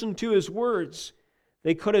had listened to His words,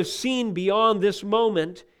 they could have seen beyond this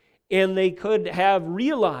moment, and they could have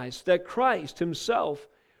realized that Christ Himself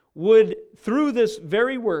would, through this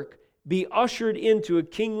very work, be ushered into a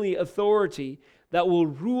kingly authority that will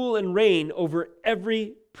rule and reign over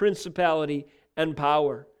every principality and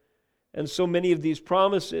power. And so many of these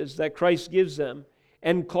promises that Christ gives them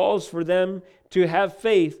and calls for them to have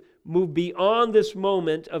faith move beyond this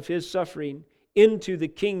moment of his suffering into the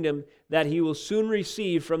kingdom that he will soon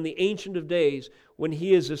receive from the Ancient of Days when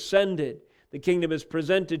he is ascended. The kingdom is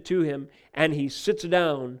presented to him and he sits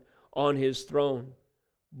down on his throne.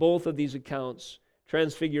 Both of these accounts,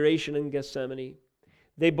 Transfiguration and Gethsemane,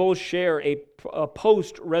 they both share a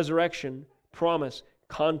post-resurrection promise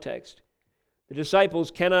context. The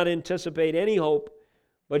disciples cannot anticipate any hope,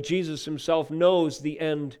 but Jesus himself knows the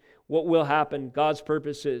end, what will happen, God's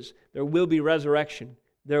purposes. There will be resurrection.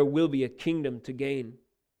 There will be a kingdom to gain.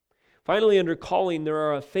 Finally, under calling, there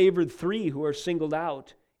are a favored three who are singled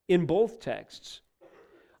out in both texts.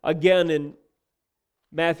 Again, in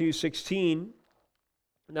Matthew 16,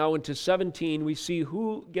 now into 17, we see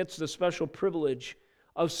who gets the special privilege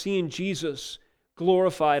of seeing Jesus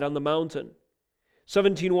glorified on the mountain.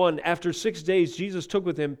 17:1, after 6 days, Jesus took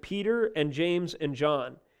with him Peter and James and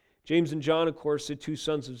John. James and John, of course, the two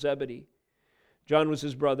sons of Zebedee. John was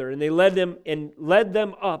his brother. And they led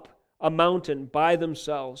them up a mountain by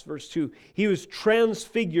themselves. Verse 2, he was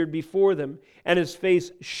transfigured before them, and his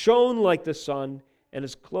face shone like the sun, and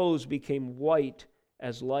his clothes became white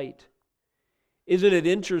as light. Isn't it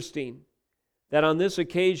interesting that on this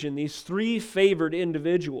occasion, these three favored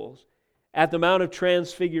individuals at the Mount of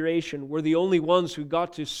Transfiguration were the only ones who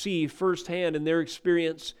got to see firsthand in their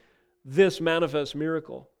experience this manifest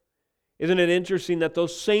miracle? Isn't it interesting that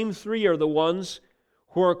those same three are the ones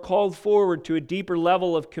who are called forward to a deeper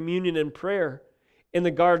level of communion and prayer in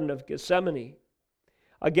the Garden of Gethsemane?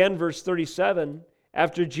 Again, verse 37,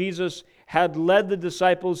 after Jesus had led the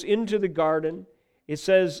disciples into the garden, it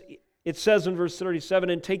says in verse 37,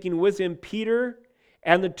 and taking with him Peter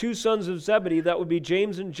and the two sons of Zebedee, that would be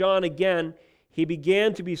James and John again, he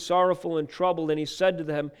began to be sorrowful and troubled, and he said to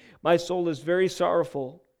them, my soul is very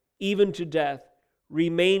sorrowful, even to death.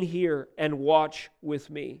 Remain here and watch with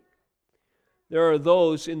me. There are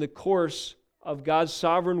those in the course of God's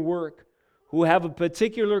sovereign work who have a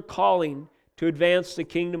particular calling to advance the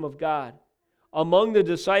kingdom of God. Among the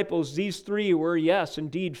disciples, these three were, yes,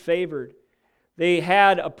 indeed favored. They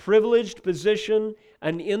had a privileged position,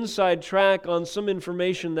 an inside track on some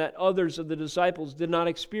information that others of the disciples did not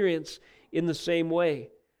experience in the same way.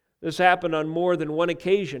 This happened on more than one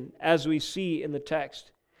occasion, as we see in the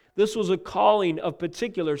text. This was a calling of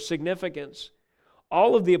particular significance.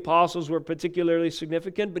 All of the apostles were particularly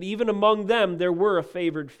significant, but even among them, there were a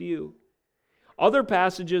favored few. Other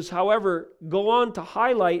passages, however, go on to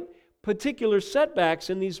highlight particular setbacks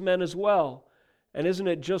in these men as well. And isn't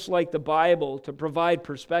it just like the Bible to provide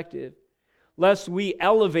perspective? Lest we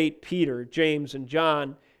elevate Peter, James, and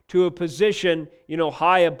John to a position,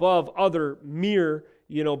 high above other mere,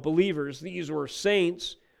 believers. These were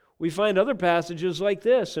saints. We find other passages like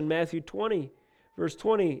this in Matthew 20, verse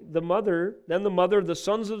 20. Then the mother of the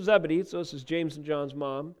sons of Zebedee, so this is James and John's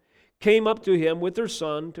mom, came up to him with her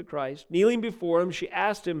son, to Christ. Kneeling before him, she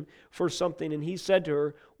asked him for something, and he said to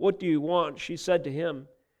her, what do you want? She said to him,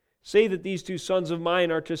 say that these two sons of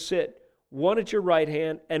mine are to sit, one at your right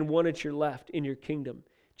hand and one at your left in your kingdom.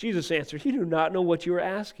 Jesus answered, you do not know what you are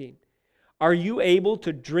asking. Are you able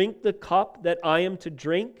to drink the cup that I am to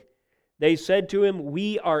drink? They said to him,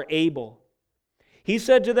 we are able. He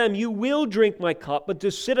said to them, you will drink my cup, but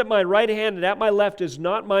to sit at my right hand and at my left is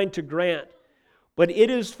not mine to grant, but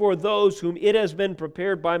it is for those whom it has been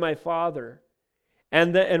prepared by my Father.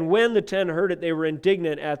 And when the 10 heard it, they were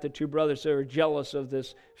indignant at the two brothers. They were jealous of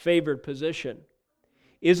this favored position.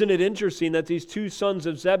 Isn't it interesting that these two sons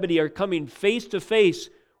of Zebedee are coming face to face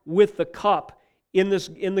with the cup in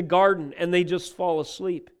the garden, and they just fall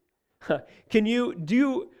asleep? Have you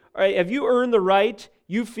earned the right?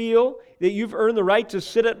 You feel that you've earned the right to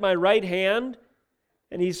sit at my right hand?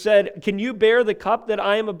 And he said, can you bear the cup that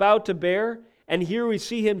I am about to bear? And here we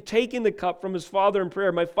see him taking the cup from his Father in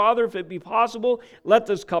prayer. My Father, if it be possible, let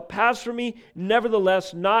this cup pass from me.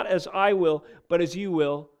 Nevertheless, not as I will, but as you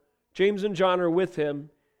will. James and John are with him.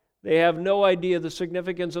 They have no idea the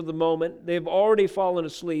significance of the moment. They've already fallen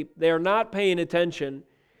asleep. They are not paying attention.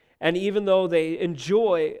 And even though they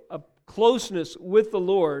enjoy a closeness with the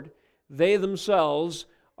Lord, they themselves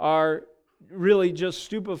are really just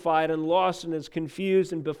stupefied and lost and as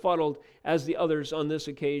confused and befuddled as the others on this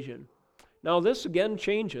occasion. Now this again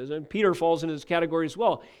changes, and Peter falls into this category as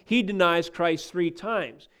well. He denies Christ 3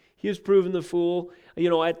 times. He has proven the fool,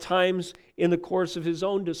 at times in the course of his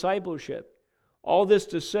own discipleship. All this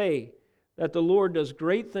to say that the Lord does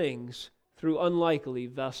great things through unlikely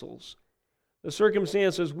vessels. The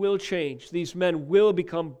circumstances will change. These men will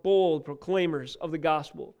become bold proclaimers of the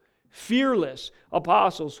gospel, fearless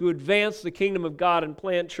apostles who advance the kingdom of God and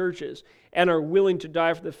plant churches and are willing to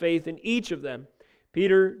die for the faith. In each of them,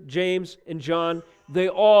 Peter, James, and John, they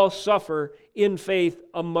all suffer in faith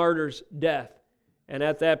a martyr's death. And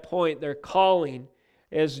at that point, their calling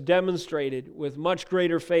is demonstrated with much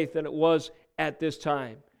greater faith than it was at this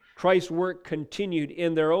time. Christ's work continued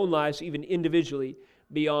in their own lives, even individually,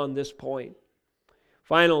 beyond this point.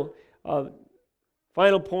 Final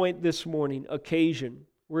point this morning, occasion.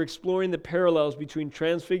 We're exploring the parallels between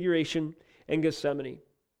Transfiguration and Gethsemane.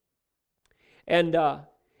 And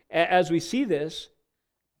as we see this,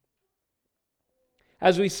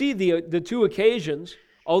 as we see the two occasions,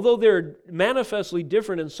 although they're manifestly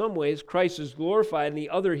different in some ways, Christ is glorified and the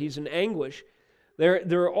other He's in anguish,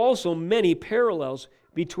 there are also many parallels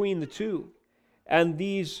between the two. And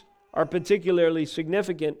these are particularly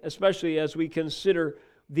significant, especially as we consider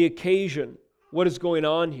the occasion, what is going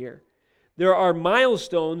on here. There are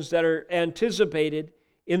milestones that are anticipated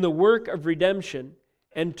in the work of redemption,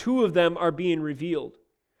 and two of them are being revealed.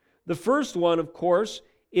 The first one, of course,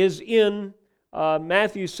 is in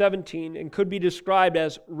Matthew 17 and could be described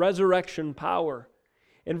as resurrection power.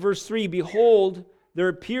 In verse 3, behold, there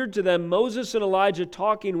appeared to them Moses and Elijah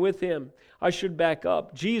talking with him. I should back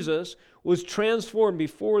up. Jesus was transformed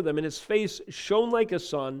before them, and his face shone like a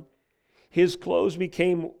sun. His clothes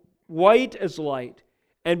became white as light.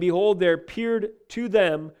 And behold, there appeared to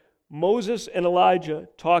them Moses and Elijah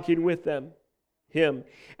talking with him.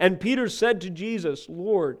 And Peter said to Jesus,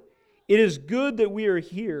 Lord, it is good that we are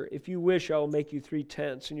here. If you wish, I will make you 3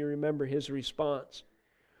 tents. And you remember his response.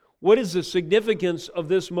 What is the significance of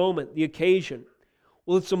this moment, the occasion?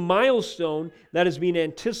 Well, it's a milestone that is being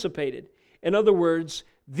anticipated. In other words,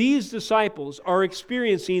 these disciples are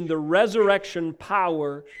experiencing the resurrection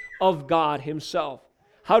power of God Himself.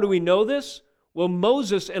 How do we know this? Well,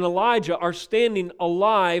 Moses and Elijah are standing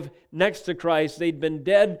alive next to Christ. They'd been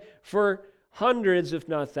dead for hundreds, if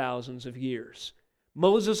not thousands of years.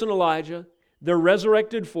 Moses and Elijah, their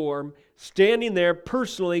resurrected form, standing there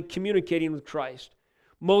personally communicating with Christ.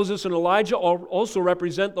 Moses and Elijah also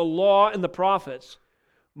represent the law and the prophets.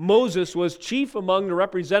 Moses was chief among the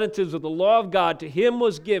representatives of the law of God. To him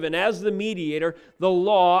was given, as the mediator, the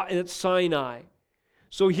law at Sinai.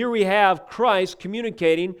 So here we have Christ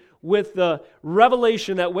communicating with the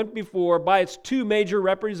revelation that went before by its two major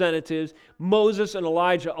representatives, Moses and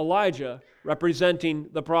Elijah. Elijah representing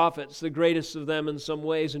the prophets, the greatest of them in some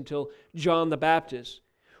ways until John the Baptist.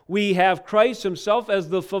 We have Christ Himself as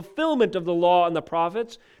the fulfillment of the law and the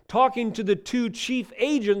prophets, talking to the two chief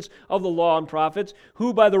agents of the law and prophets,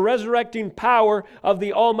 who by the resurrecting power of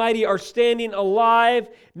the Almighty are standing alive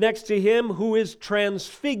next to Him who is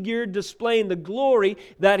transfigured, displaying the glory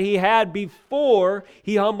that He had before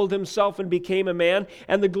He humbled Himself and became a man,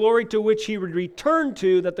 and the glory to which He would return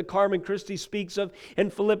to, that the Carmen Christi speaks of in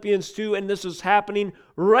Philippians 2, and this is happening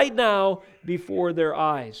right now before their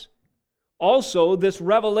eyes. Also, this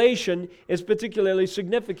revelation is particularly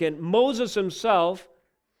significant. Moses himself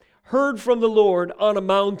heard from the Lord on a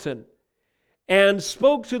mountain and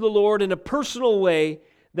spoke to the Lord in a personal way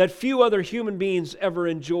that few other human beings ever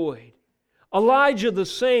enjoyed. Elijah the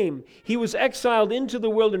same. He was exiled into the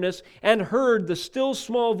wilderness and heard the still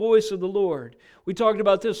small voice of the Lord. We talked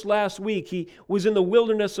about this last week. He was in the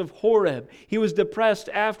wilderness of Horeb. He was depressed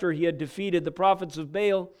after he had defeated the prophets of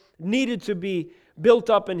Baal, needed to be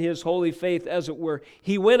built up in his holy faith, as it were.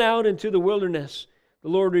 He went out into the wilderness. The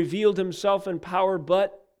Lord revealed Himself in power,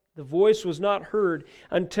 but the voice was not heard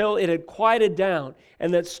until it had quieted down,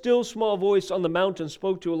 and that still small voice on the mountain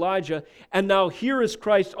spoke to Elijah. And now here is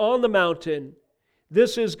Christ on the mountain.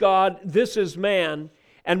 This is God, this is man.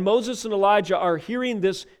 And Moses and Elijah are hearing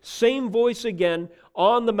this same voice again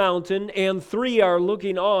on the mountain, and three are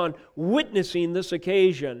looking on, witnessing this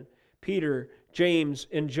occasion. Peter, James,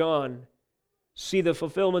 and John see the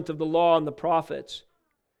fulfillment of the law and the prophets.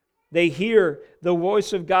 They hear the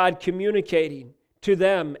voice of God communicating to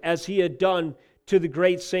them as He had done to the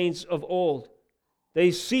great saints of old. They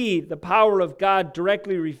see the power of God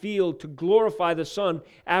directly revealed to glorify the Son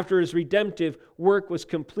after His redemptive work was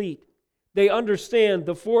complete. They understand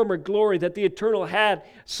the former glory that the eternal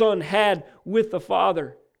Son had with the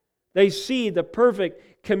Father. They see the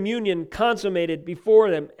perfect communion consummated before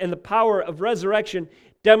them and the power of resurrection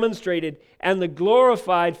demonstrated, and the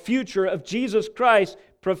glorified future of Jesus Christ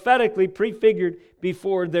prophetically prefigured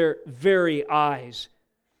before their very eyes.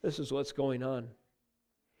 This is what's going on.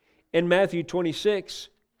 In Matthew 26,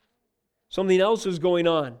 something else is going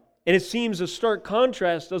on. And it seems a stark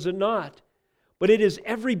contrast, does it not? But it is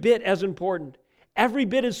every bit as important, every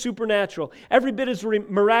bit as supernatural, every bit as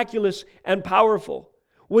miraculous and powerful.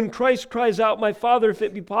 When Christ cries out, "My Father, if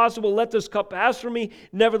it be possible, let this cup pass from me.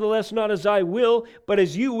 Nevertheless, not as I will, but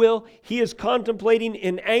as you will," he is contemplating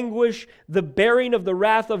in anguish the bearing of the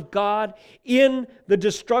wrath of God, in the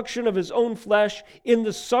destruction of his own flesh, in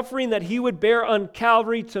the suffering that he would bear on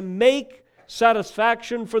Calvary to make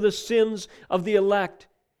satisfaction for the sins of the elect.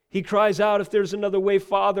 He cries out, "If there's another way,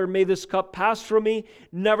 Father, may this cup pass from me.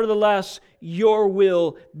 Nevertheless, your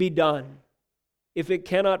will be done. If it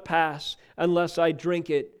cannot pass unless I drink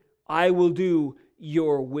it, I will do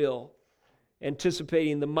your will."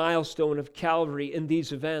 Anticipating the milestone of Calvary in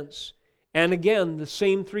these events. And again, the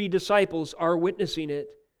same three disciples are witnessing it,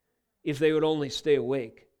 if they would only stay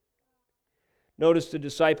awake. Notice the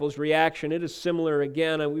disciples' reaction. It is similar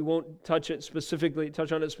again, and we won't touch on it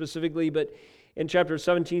specifically, but in chapter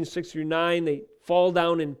 17, 6 through 9, they fall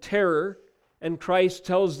down in terror, and Christ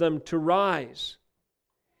tells them to rise.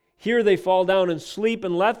 Here they fall down in sleep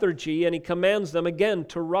and lethargy, and he commands them again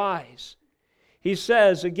to rise. He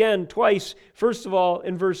says again twice, first of all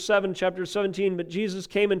in verse 7, chapter 17, "But Jesus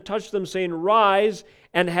came and touched them, saying, 'Rise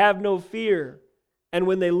and have no fear.' And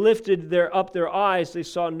when they lifted up their eyes, they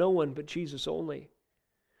saw no one but Jesus only."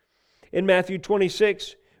 In Matthew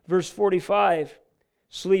 26, verse 45,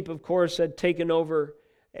 sleep, of course, had taken over,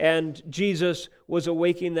 and Jesus was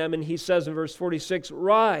awaking them, and he says in verse 46,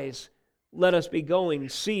 "Rise, let us be going.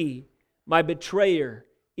 See, my betrayer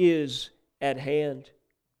is at hand."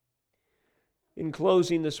 In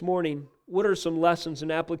closing this morning, what are some lessons and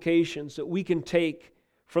applications that we can take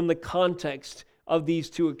from the context of these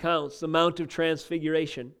two accounts, the Mount of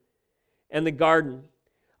Transfiguration and the Garden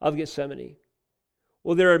of Gethsemane?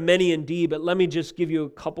 Well, there are many indeed, but let me just give you a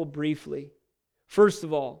couple briefly. First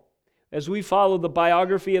of all, as we follow the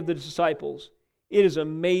biography of the disciples, it is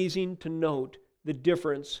amazing to note the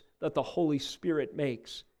difference that the Holy Spirit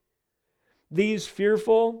makes. These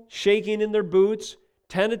fearful, shaking in their boots,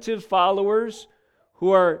 tentative followers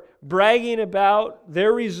who are bragging about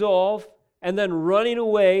their resolve and then running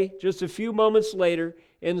away just a few moments later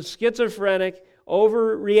in schizophrenic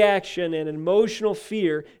overreaction and emotional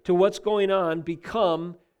fear to what's going on,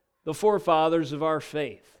 become the forefathers of our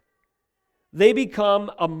faith. They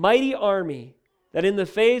become a mighty army that in the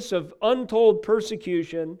face of untold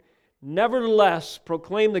persecution nevertheless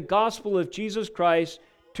proclaim the gospel of Jesus Christ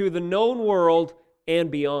to the known world and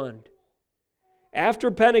beyond. After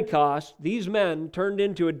Pentecost, these men turned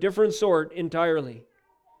into a different sort entirely.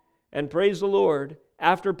 And praise the Lord,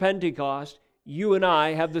 after Pentecost, you and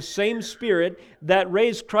I have the same Spirit that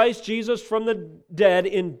raised Christ Jesus from the dead,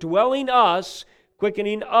 indwelling us,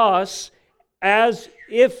 quickening us, as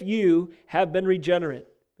if you have been regenerate,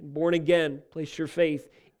 born again, placed your faith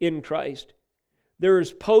in Christ. There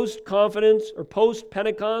is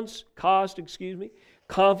post-Pentecost,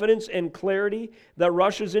 confidence and clarity that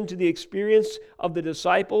rushes into the experience of the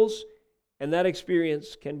disciples, and that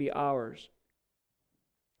experience can be ours.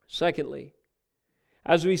 Secondly,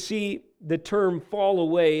 as we see the term fall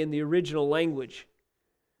away in the original language,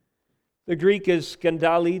 the Greek is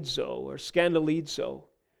scandalizo,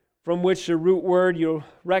 from which the root word you'll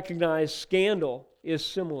recognize, scandal, is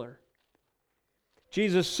similar.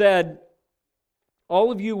 Jesus said,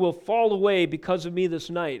 "All of you will fall away because of me this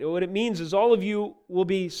night." What it means is all of you will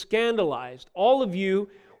be scandalized. All of you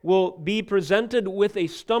will be presented with a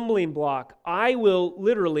stumbling block. I will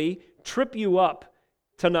literally trip you up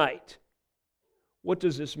tonight. What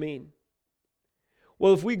does this mean?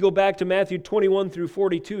 Well, if we go back to Matthew 21 through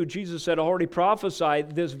 42, Jesus had already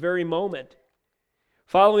prophesied this very moment.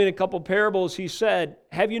 Following a couple parables, he said,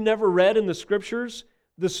 "Have you never read in the Scriptures,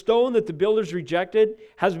 the stone that the builders rejected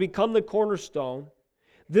has become the cornerstone?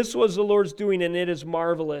 This was the Lord's doing, and it is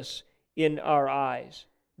marvelous in our eyes.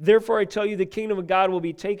 Therefore I tell you, the kingdom of God will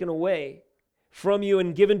be taken away from you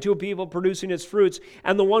and given to a people producing its fruits.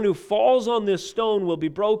 And the one who falls on this stone will be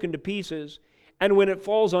broken to pieces, and when it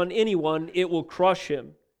falls on anyone, it will crush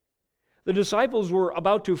him." The disciples were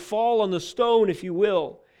about to fall on the stone, if you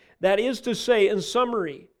will. That is to say, in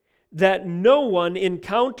summary, that no one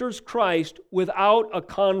encounters Christ without a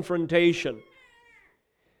confrontation.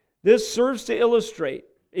 This serves to illustrate,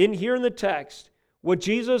 here in the text, what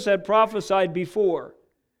Jesus had prophesied before,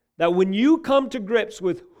 that when you come to grips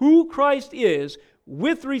with who Christ is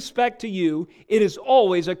with respect to you, it is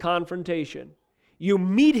always a confrontation. You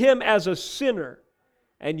meet him as a sinner,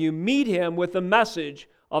 and you meet him with a message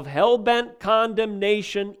of hell-bent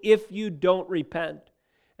condemnation if you don't repent.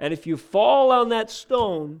 And if you fall on that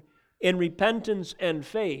stone in repentance and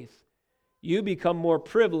faith, you become more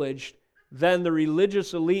privileged than the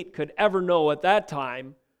religious elite could ever know at that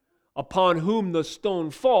time upon whom the stone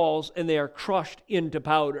falls, and they are crushed into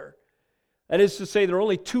powder. That is to say, there are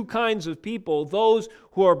only two kinds of people: those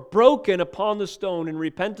who are broken upon the stone in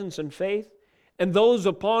repentance and faith, and those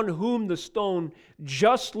upon whom the stone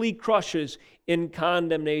justly crushes in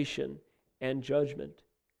condemnation and judgment.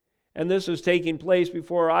 And this is taking place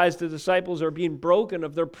before our eyes. The disciples are being broken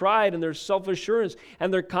of their pride and their self-assurance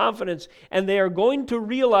and their confidence, and they are going to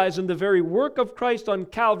realize in the very work of Christ on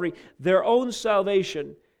Calvary their own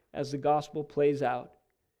salvation as the gospel plays out.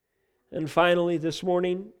 And finally, this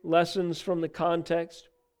morning, lessons from the context.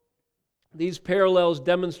 These parallels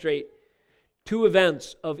demonstrate two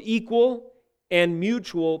events of equal and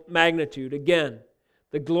mutual magnitude. Again,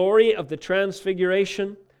 the glory of the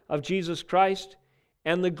transfiguration of Jesus Christ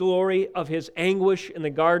and the glory of His anguish in the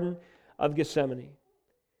Garden of Gethsemane.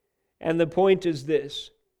 And the point is this,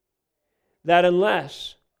 that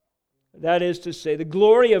unless, that is to say, the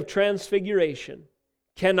glory of transfiguration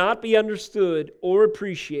cannot be understood or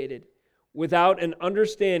appreciated without an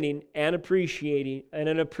understanding and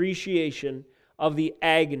an appreciation of the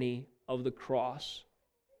agony of the cross.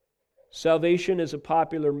 Salvation is a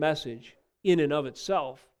popular message in and of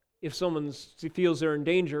itself. If someone feels they're in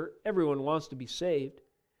danger, everyone wants to be saved.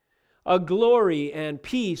 A glory and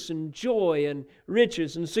peace and joy and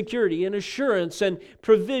riches and security and assurance and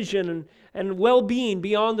provision and well-being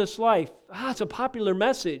beyond this life. It's a popular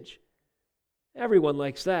message. Everyone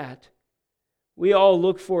likes that. We all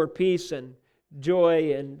look for peace and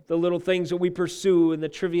joy and the little things that we pursue and the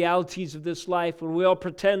trivialities of this life, and we all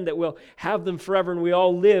pretend that we'll have them forever, and we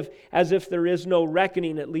all live as if there is no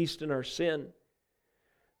reckoning, at least in our sin.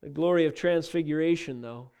 The glory of transfiguration,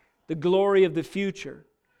 though, the glory of the future,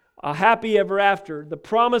 a happy ever after, the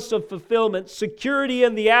promise of fulfillment, security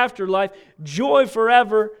in the afterlife, joy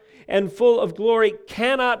forever, and full of glory,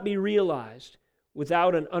 cannot be realized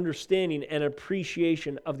without an understanding and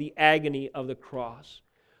appreciation of the agony of the cross.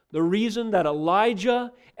 The reason that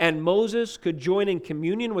Elijah and Moses could join in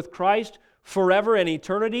communion with Christ forever and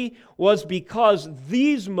eternity was because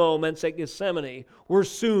these moments at Gethsemane were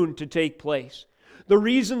soon to take place. The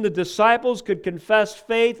reason the disciples could confess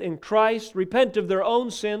faith in Christ, repent of their own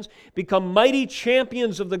sins, become mighty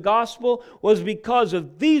champions of the gospel was because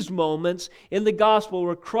of these moments in the gospel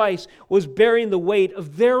where Christ was bearing the weight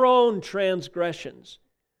of their own transgressions.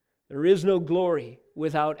 There is no glory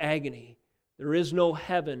without agony. There is no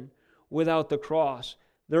heaven without the cross.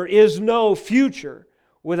 There is no future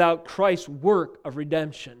without Christ's work of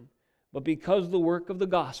redemption. But because of the work of the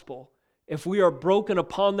gospel, if we are broken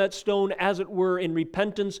upon that stone, as it were, in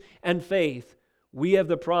repentance and faith, we have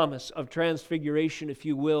the promise of transfiguration, if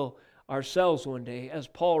you will, ourselves one day, as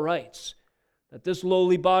Paul writes, that this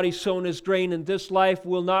lowly body sown as grain in this life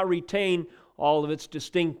will not retain all of its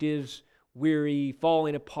distinctives, weary,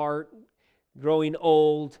 falling apart, growing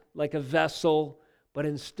old, like a vessel, but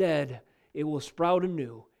instead it will sprout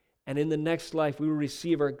anew, and in the next life we will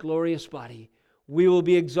receive our glorious body. We will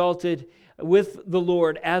be exalted with the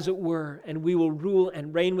Lord, as it were, and we will rule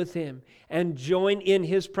and reign with Him and join in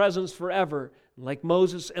His presence forever, like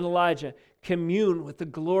Moses and Elijah, commune with the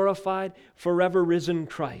glorified, forever risen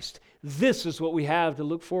Christ. This is what we have to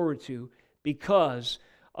look forward to because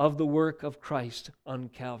of the work of Christ on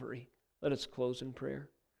Calvary. Let us close in prayer.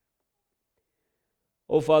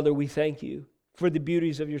 Oh, Father, we thank You for the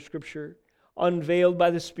beauties of Your Scripture, unveiled by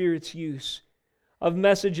the Spirit's use, of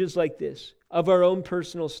messages like this, of our own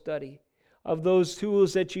personal study, of those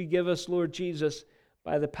tools that You give us, Lord Jesus,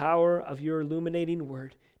 by the power of Your illuminating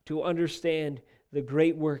Word to understand the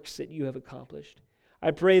great works that You have accomplished.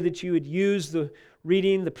 I pray that You would use the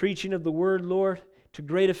reading, the preaching of the Word, Lord, to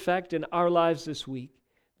great effect in our lives this week,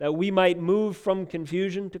 that we might move from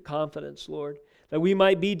confusion to confidence, Lord, that we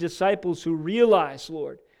might be disciples who realize,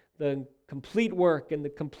 Lord, the complete work and the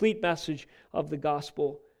complete message of the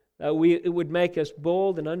gospel, that it would make us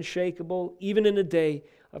bold and unshakable, even in a day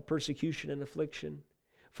of persecution and affliction.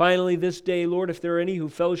 Finally, this day, Lord, if there are any who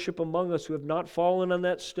fellowship among us who have not fallen on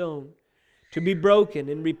that stone, to be broken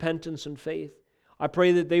in repentance and faith, I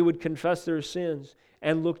pray that they would confess their sins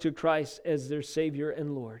and look to Christ as their Savior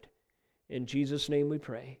and Lord. In Jesus' name we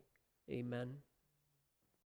pray. Amen.